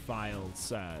save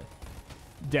files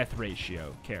death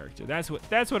ratio character. That's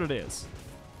what it is.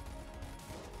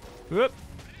 Whoop.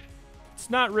 It's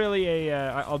not really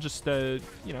a I'll just you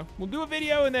know, we'll do a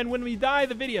video and then when we die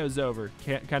the video's over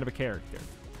kind of a character.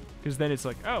 Because then it's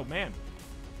like, oh man,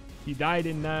 he died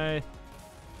in the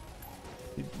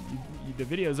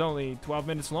video's only 12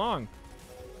 minutes long.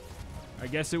 I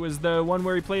guess it was the one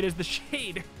where he played as the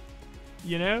Shade,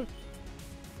 you know?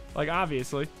 Like,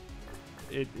 obviously,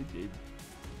 it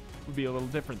would be a little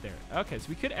different there. Okay, so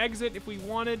we could exit if we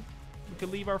wanted. We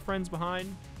could leave our friends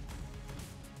behind.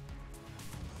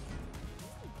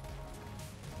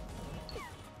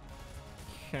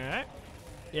 Okay.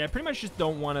 Yeah, I pretty much just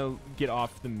don't want to get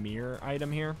off the mirror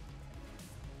item here.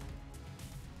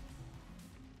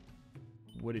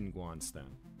 Wooden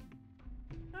Guanstone.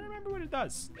 I don't remember what it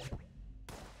does.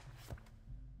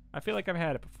 I feel like I've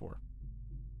had it before.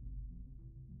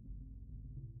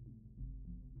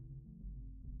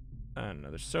 I don't know.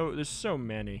 There's so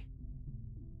many.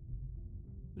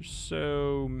 There's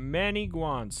so many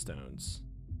Guanstones.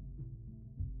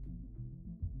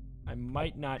 I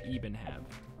might not even have.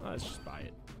 Oh, let's just buy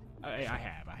it. I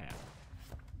have.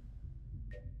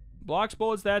 Blocks,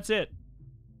 bullets, that's it.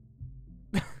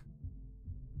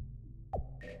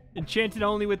 Enchanted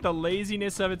only with the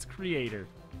laziness of its creator.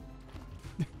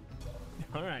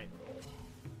 Alright.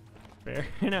 Fair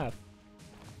enough.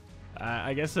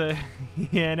 I guess,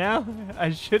 you know,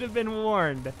 I should have been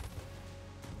warned.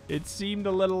 It seemed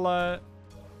a little on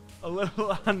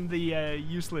the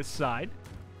useless side.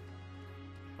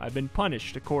 I've been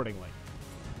punished accordingly.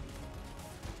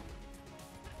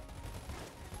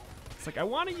 It's like, I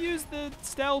want to use the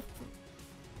stealth.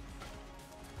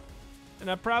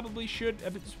 And I probably should,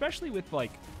 especially with,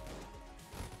 like,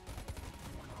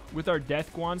 with our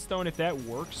Death Guanstone, if that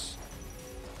works,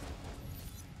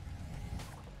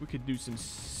 we could do some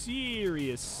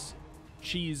serious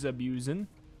cheese abusing.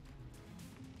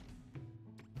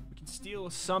 We can steal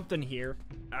something here.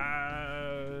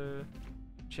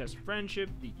 Chest friendship,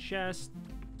 the chest.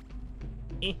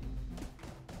 Eh.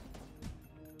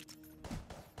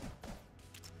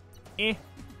 I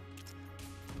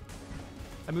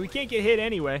mean, we can't get hit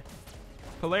anyway.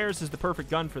 Polaris is the perfect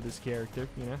gun for this character,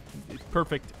 you know? It's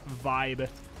perfect vibe.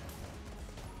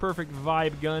 Perfect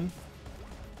vibe gun.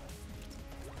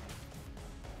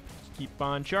 Just keep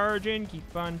on charging,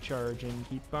 keep on charging,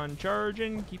 keep on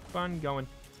charging, keep on going.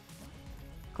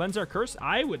 Cleanse our curse?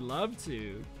 I would love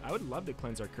to. I would love to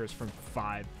cleanse our curse from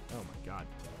 5. Oh my god.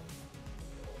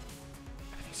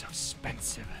 Everything's so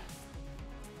expensive.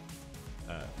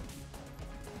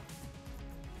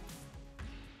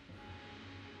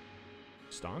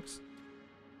 Stonks?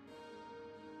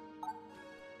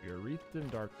 You're wreathed in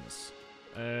darkness.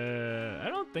 I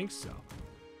don't think so.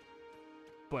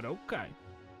 But okay.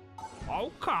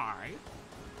 Okay.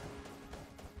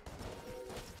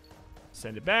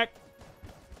 Send it back.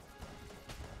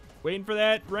 Waiting for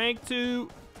that. Rank 2.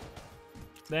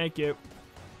 Thank you.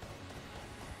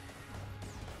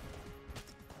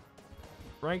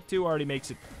 Rank 2 already makes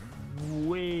it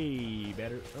way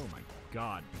better. Oh my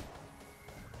god.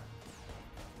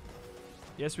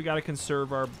 Yes, we gotta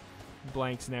conserve our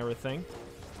blanks and everything.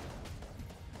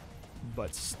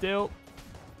 But still.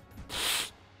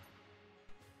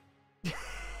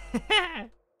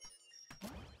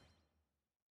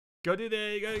 Go do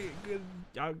the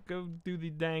go do the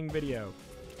dang video.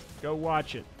 Go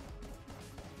watch it.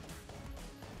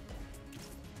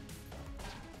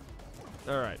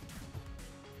 Alright.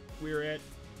 We're at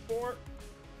 4.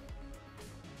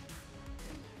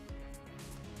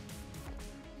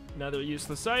 Another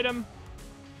useless item.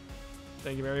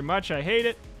 Thank you very much. I hate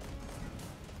it.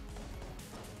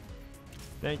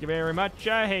 Thank you very much.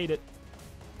 I hate it.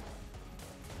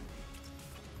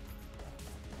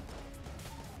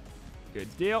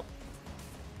 Good deal.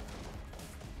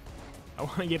 I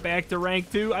want to get back to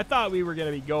rank 2. I thought we were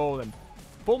going to be golden.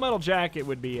 Full Metal Jacket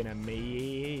would be an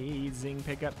amazing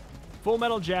pickup. Full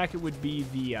Metal Jacket would be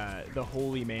the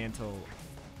Holy Mantle,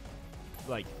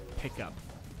 like, pickup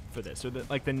for this, or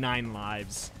like the 9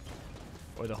 lives,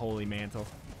 or the Holy Mantle.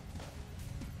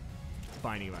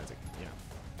 Binding of Isaac,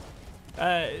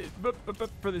 yeah. But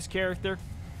for this character,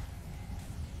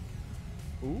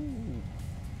 ooh,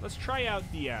 let's try out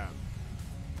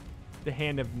the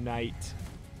Hand of Night.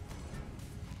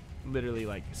 Literally,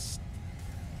 like,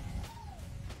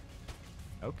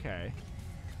 okay.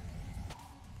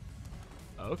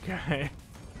 Okay.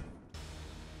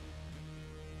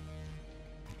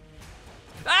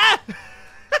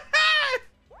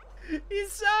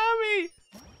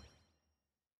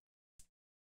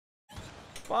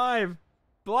 alive.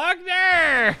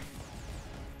 Blockner!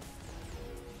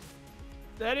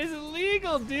 That is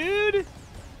illegal, dude.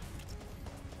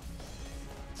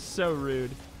 So rude.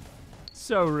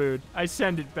 So rude. I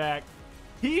send it back.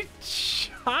 He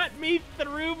shot me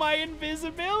through my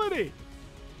invisibility.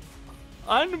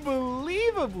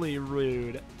 Unbelievably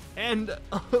rude and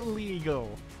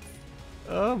illegal.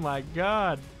 Oh my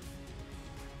god.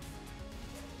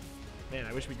 Man,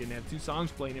 I wish we didn't have two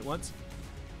songs playing at once.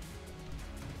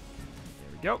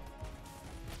 There we go.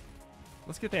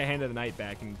 Let's get that Hand of the Night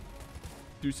back and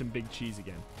do some big cheese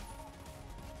again.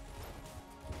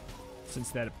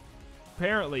 Since that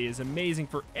apparently is amazing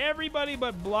for everybody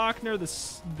but Blockner,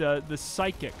 the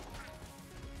psychic.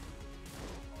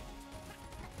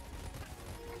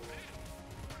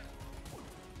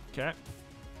 Okay.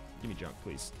 Give me junk,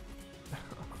 please.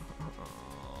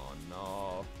 Oh,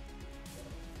 no.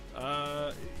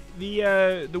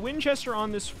 The Winchester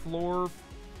on this floor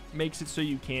makes it so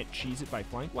you can't cheese it by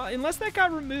flying. Well, unless that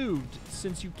got removed,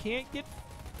 since you can't get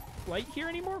flight here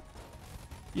anymore.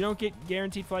 You don't get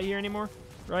guaranteed flight here anymore,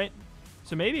 right?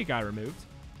 So maybe it got removed.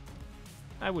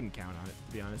 I wouldn't count on it,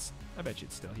 to be honest. I bet you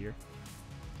it's still here.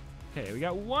 Okay, we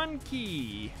got one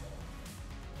key.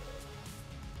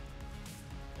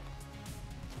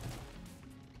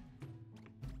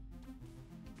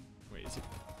 Wait, is it?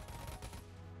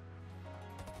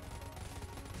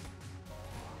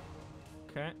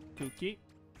 Okay, cookie.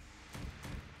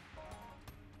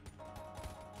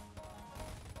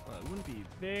 Well, it wouldn't be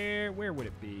there. Where would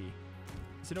it be?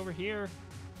 Is it over here?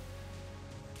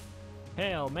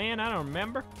 Hell, man, I don't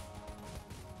remember.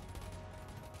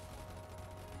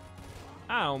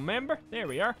 I don't remember. There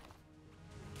we are.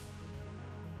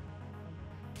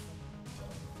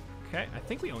 Okay, I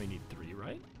think we only need 3,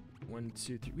 right? 1,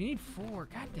 2, 3. We need 4.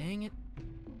 God dang it.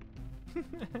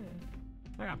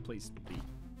 I got places to be.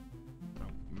 I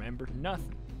don't remember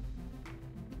nothing.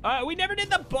 We never did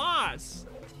the boss.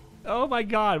 Oh my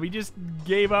god, we just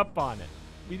gave up on it.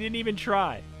 We didn't even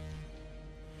try.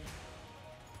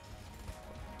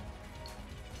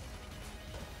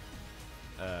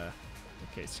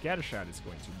 Okay, Scattershot is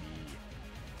going to be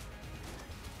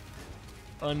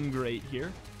ungreat here.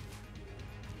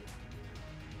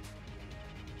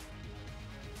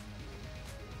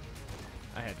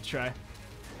 I had to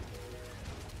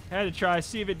try.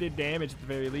 See if it did damage at the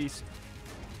very least.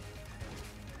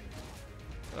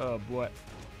 Oh boy.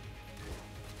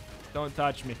 Don't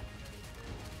touch me.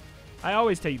 I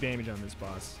always take damage on this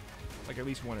boss. Like at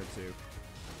least 1 or 2.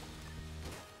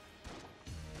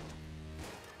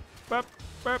 Burp,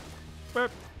 burp,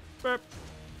 burp, burp.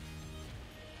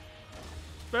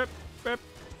 Burp, burp,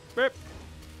 burp.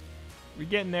 We're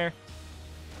getting there.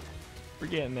 We're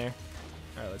getting there.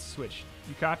 Alright, let's switch.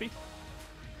 You copy?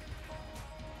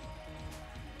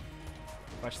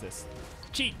 Watch this.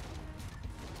 Cheat!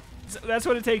 So that's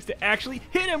what it takes to actually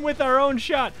hit him with our own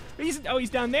shot. He's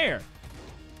down there.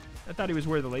 I thought he was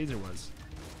where the laser was.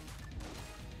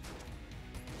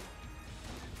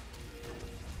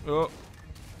 Oh.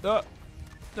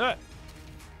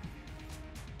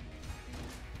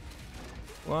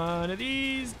 One of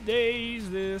these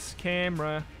days, this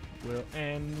camera will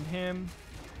end him.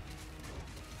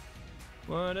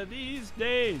 One of these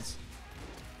days.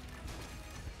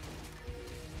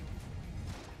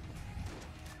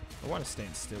 I want to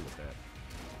stand still with that.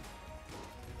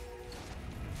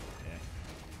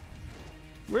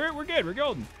 Yeah. We're good. We're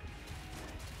golden.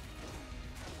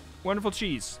 Wonderful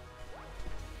cheese.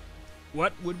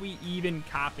 What would we even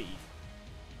copy?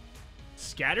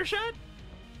 Scattershot?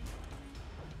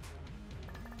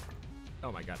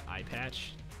 Oh my god, eye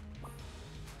patch.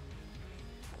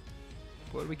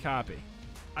 What would we copy?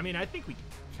 I mean, I think we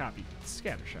copied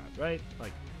Scattershot, right?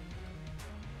 Like,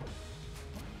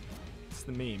 it's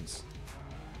the memes.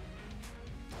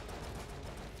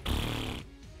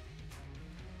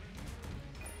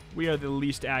 We are the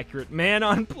least accurate man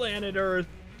on planet Earth.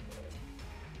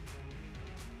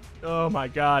 Oh my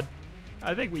god.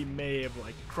 I think we may have,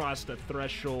 like, crossed a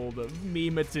threshold of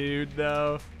memitude,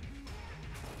 though.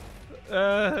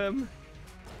 Oh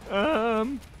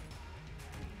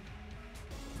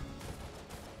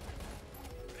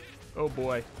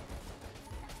boy.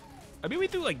 I mean, we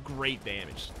do, like, great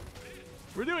damage.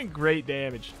 We're doing great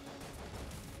damage.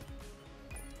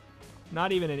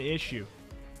 Not even an issue.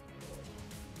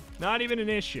 Not even an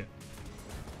issue.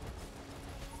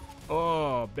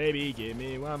 Oh, baby, give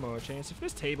me one more chance. If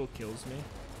this table kills me,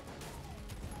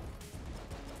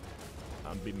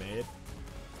 I'll be mad.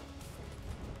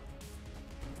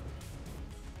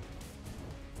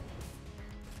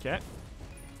 Okay.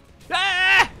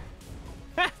 Ah!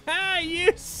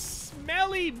 You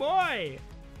smelly boy!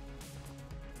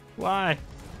 Why?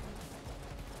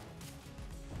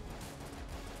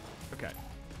 Okay.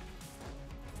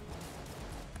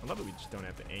 I love that we just don't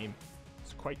have to aim.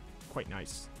 It's quite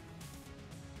nice.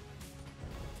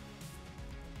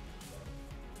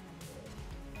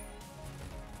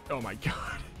 Oh my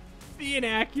god. The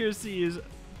inaccuracy is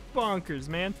bonkers,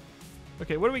 man.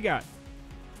 Okay, what do we got?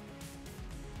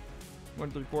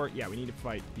 1 through 4. Yeah, we need to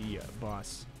fight the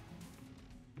boss.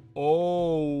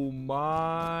 Oh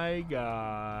my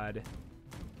god.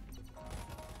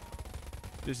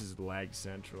 This is lag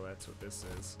central. That's what this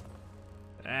is.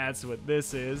 That's what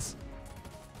this is.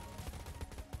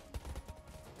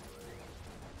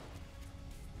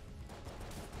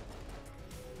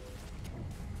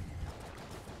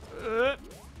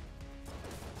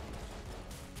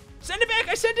 Send it back!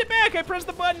 I sent it back! I pressed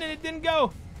the button and it didn't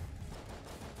go.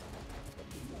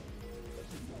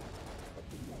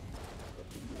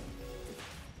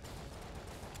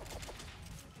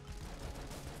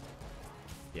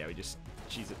 Yeah, we just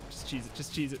cheese it. Just cheese it.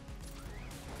 Just cheese it.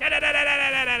 Da da da da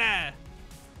da da da da.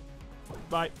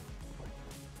 Bye.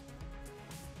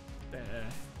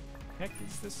 Heck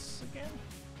is this again?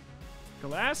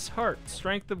 Glass heart,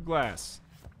 strength of glass.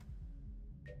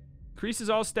 Increases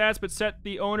all stats, but set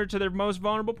the owner to their most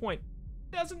vulnerable point.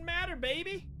 Doesn't matter,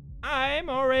 baby. I'm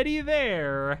already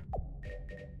there.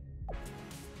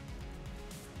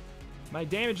 My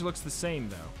damage looks the same,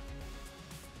 though.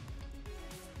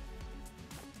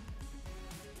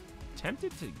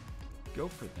 Tempted to go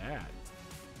for that.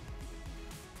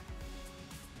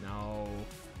 No.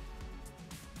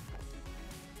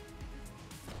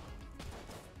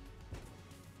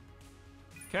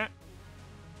 Okay.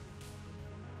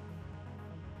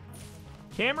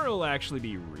 Camera will actually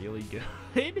be really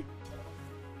good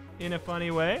in a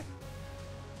funny way.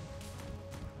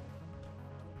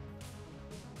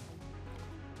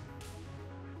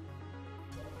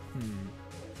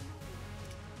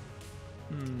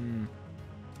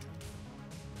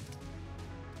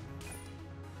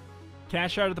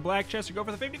 Cash out of the black chest or go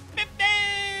for the 50-50!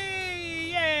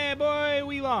 Yeah, boy,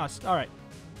 we lost. All right.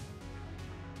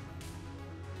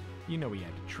 You know we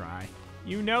had to try.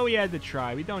 You know we had to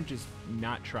try. We don't just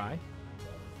not try.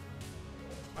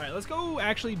 All right, let's go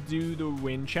actually do the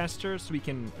Winchester so we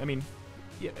can, I mean,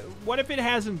 yeah, what if it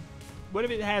hasn't, what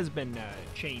if it has been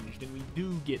changed and we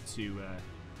do get to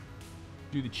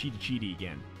do the cheaty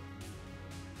again?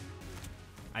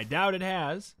 I doubt it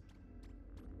has.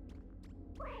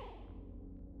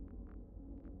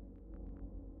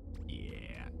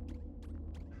 Yeah.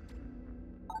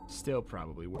 Still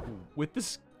probably with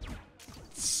this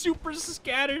super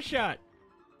scatter shot.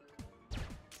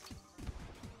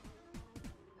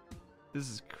 This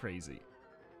is crazy.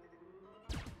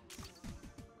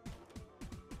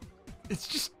 It's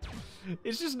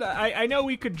just I know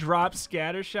we could drop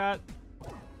scatter shot.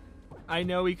 I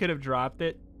know we could have dropped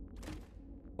it.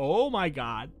 Oh my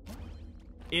god.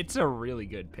 It's a really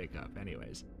good pickup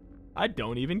anyways. I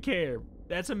don't even care.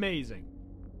 That's amazing.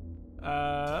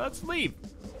 Let's leave.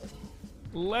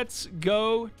 Let's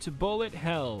go to Bullet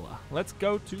Hell. Let's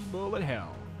go to Bullet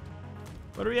Hell.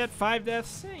 What are we at? 5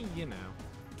 deaths? You know.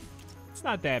 It's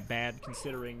not that bad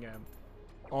considering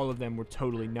all of them were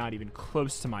totally not even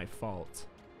close to my fault.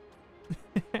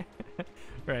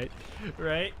 Right.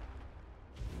 Right.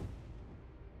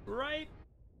 Right.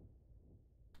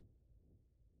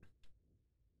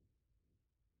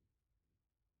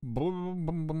 Boom,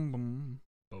 boom, boom, boom,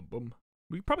 boom, boom.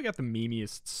 We probably got the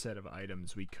memeiest set of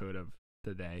items we could have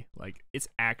today. Like, it's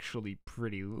actually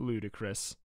pretty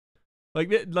ludicrous.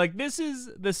 Like this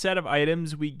is the set of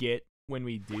items we get when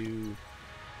we do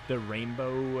the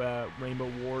Rainbow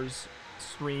Wars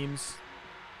streams.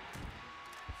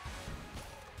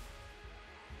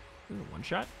 One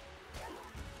shot.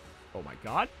 Oh my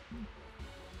god.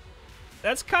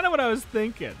 That's kind of what I was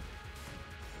thinking.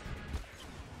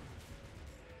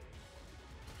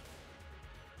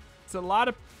 It's a lot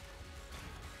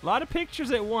of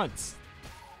pictures at once.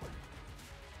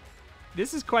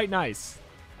 This is quite nice.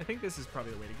 I think this is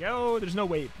probably the way to go. There's no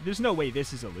way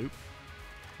this is a loop.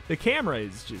 The camera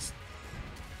is just,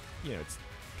 you know, it's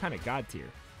kind of god tier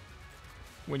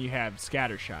when you have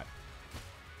scatter shot.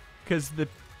 Cuz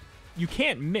you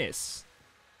can't miss,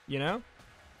 you know?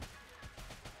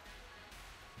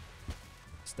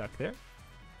 Stuck there.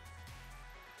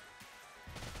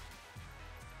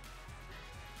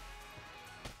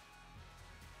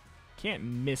 Can't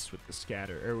miss with the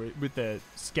scatter or with the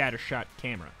scatter shot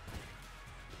camera.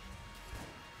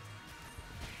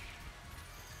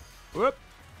 Whoop.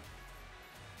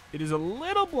 It is a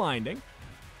little blinding,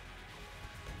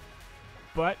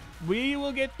 but we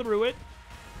will get through it.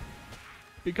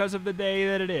 because of the day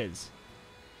that it is.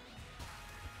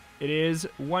 It is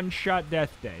one-shot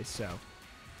death day, so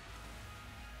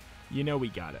you know we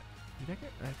got it. I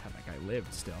thought that guy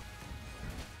lived still.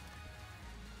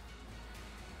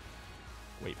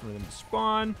 Wait for them to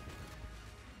spawn.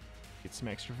 Get some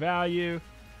extra value.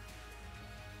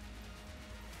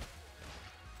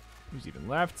 Who's even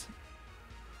left?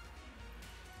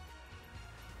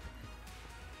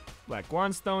 Black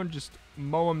Wandstone, just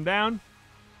mow him down.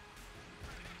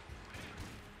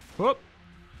 Whoop.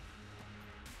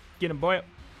 Get him, boy.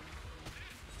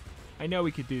 I know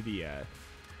we could do the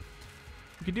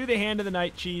Hand of the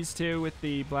Night cheese too with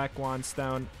the Black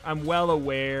Wandstone. I'm well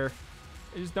aware.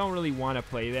 I just don't really want to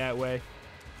play that way.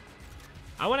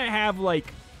 I want to have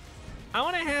like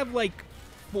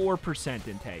 4%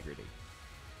 integrity.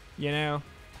 You know?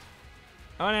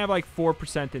 I want to have like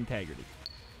 4% integrity.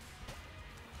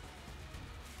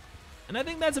 And I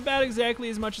think that's about exactly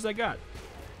as much as I got.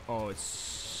 Oh, it's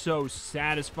so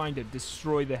satisfying to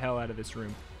destroy the hell out of this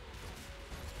room.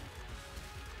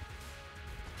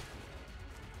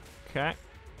 Okay.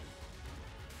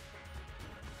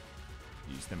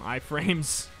 Use them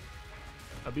iframes.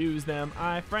 Abuse them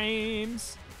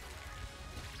iframes.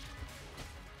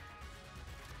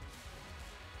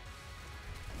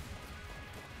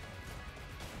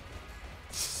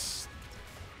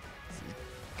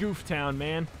 Goof Town,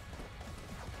 man.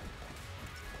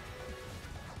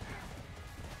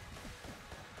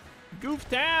 Goof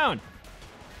Town.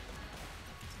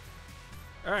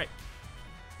 All right.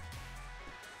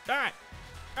 All right.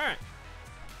 All right.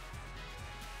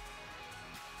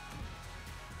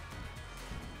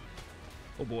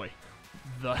 Oh boy.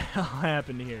 The hell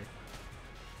happened here?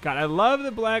 God, I love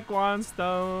the Black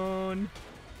Wandstone.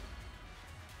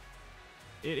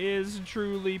 It is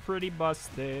truly pretty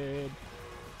busted.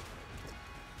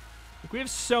 Look, we have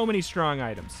so many strong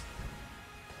items.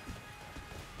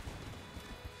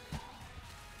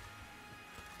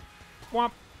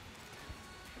 Womp.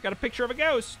 Got a picture of a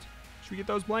ghost. Should we get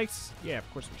those blanks? Yeah, of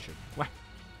course we should.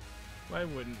 Why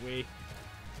wouldn't we?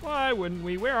 Why wouldn't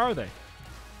we? Where are they?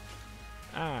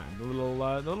 Ah, the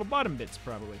little bottom bits,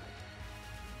 probably.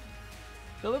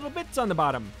 The little bits on the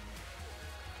bottom.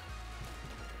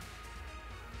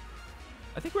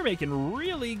 I think we're making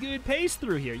really good pace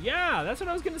through here. Yeah, that's what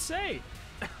I was going to say.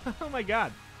 Oh, my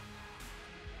God.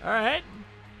 All right.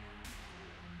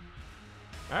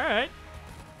 All right.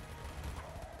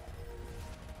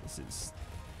 This is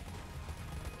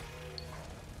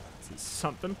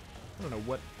something. I don't know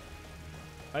what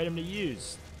item to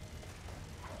use.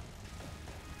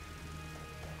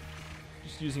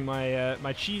 Just using my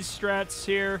my cheese strats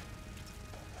here,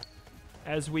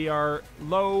 as we are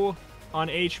low on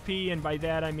HP, and by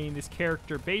that I mean this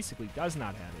character basically does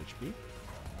not have HP.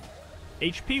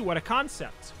 HP, what a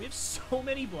concept. We have so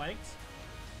many blanks.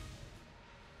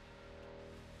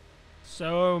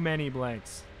 So many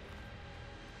blanks.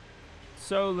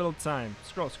 So little time.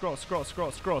 Scroll, scroll, scroll,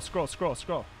 scroll, scroll, scroll, scroll,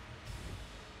 scroll.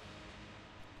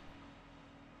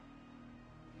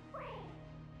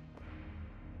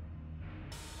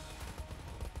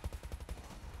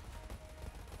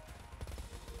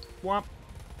 Womp.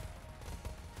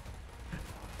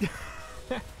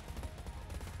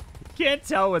 Can't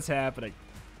tell what's happening.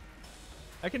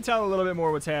 I can tell a little bit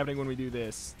more what's happening when we do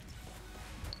this.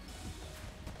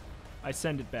 I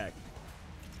send it back.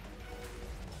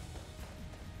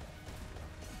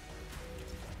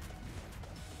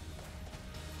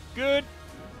 Good.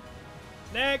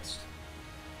 Next.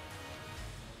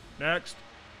 Next.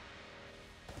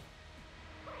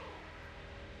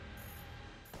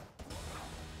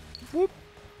 Whoop.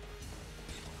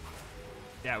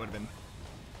 Yeah, it would have been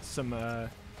some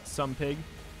pig.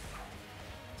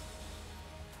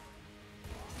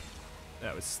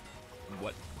 That was,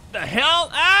 what the hell?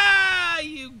 Ah,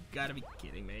 you gotta be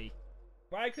kidding me.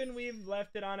 Why couldn't we have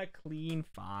left it on a clean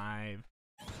 5?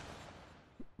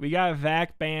 We got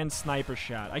vac band sniper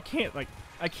shot. I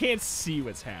can't see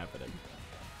what's happening.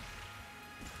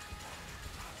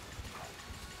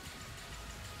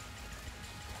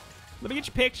 Let me get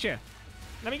your picture.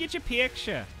 Let me get your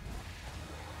picture.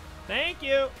 Thank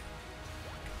you.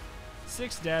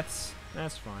 6 deaths.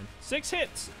 That's fine. 6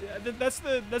 hits. That's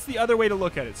the other way to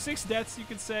look at it. 6 deaths, you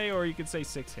could say, or you could say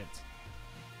 6 hits.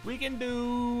 We can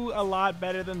do a lot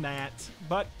better than that,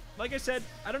 but like I said,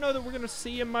 I don't know that we're going to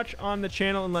see him much on the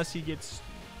channel unless he gets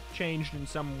changed in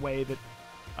some way that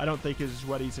I don't think is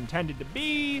what he's intended to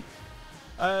be.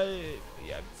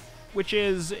 Yeah, which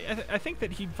is, I think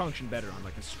that he'd function better on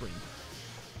like a stream.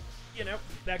 You know,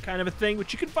 that kind of a thing,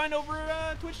 which you can find over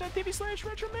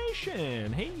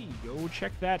twitch.tv/Retromation. Hey, go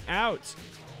check that out.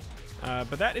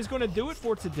 But that is going to do it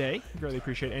for today. Greatly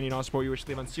appreciate any and all support you wish to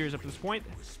leave on the series up to this point.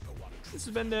 This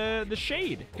has been the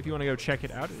Shade. If you want to go check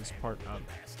it out, it is part of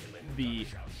the...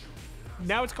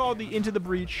 Now it's called the Into the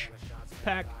Breach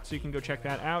pack, so you can go check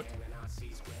that out.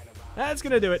 That's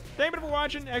going to do it. Thank you for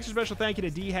watching. Extra special thank you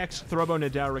to D-Hex, Throwbo,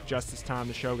 Nydeleric, JusticeTom,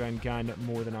 the Shogun Gun,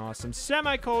 MoreThanAwesome,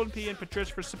 Semi-Cold P, and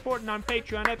Patrica for supporting on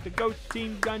Patreon at the Go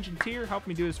Team Gungeon tier.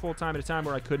 Helping me do this full time at a time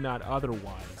where I could not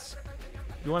otherwise.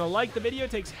 If you want to like the video,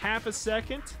 it takes half a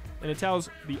second, and it tells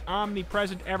the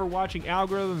omnipresent, ever-watching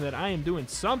algorithm that I am doing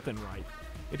something right.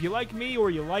 If you like me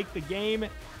or you like the game,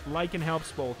 liking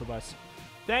helps both of us.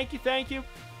 Thank you, thank you.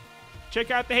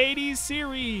 Check out the Hades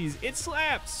series. It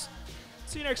slaps.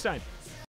 See you next time.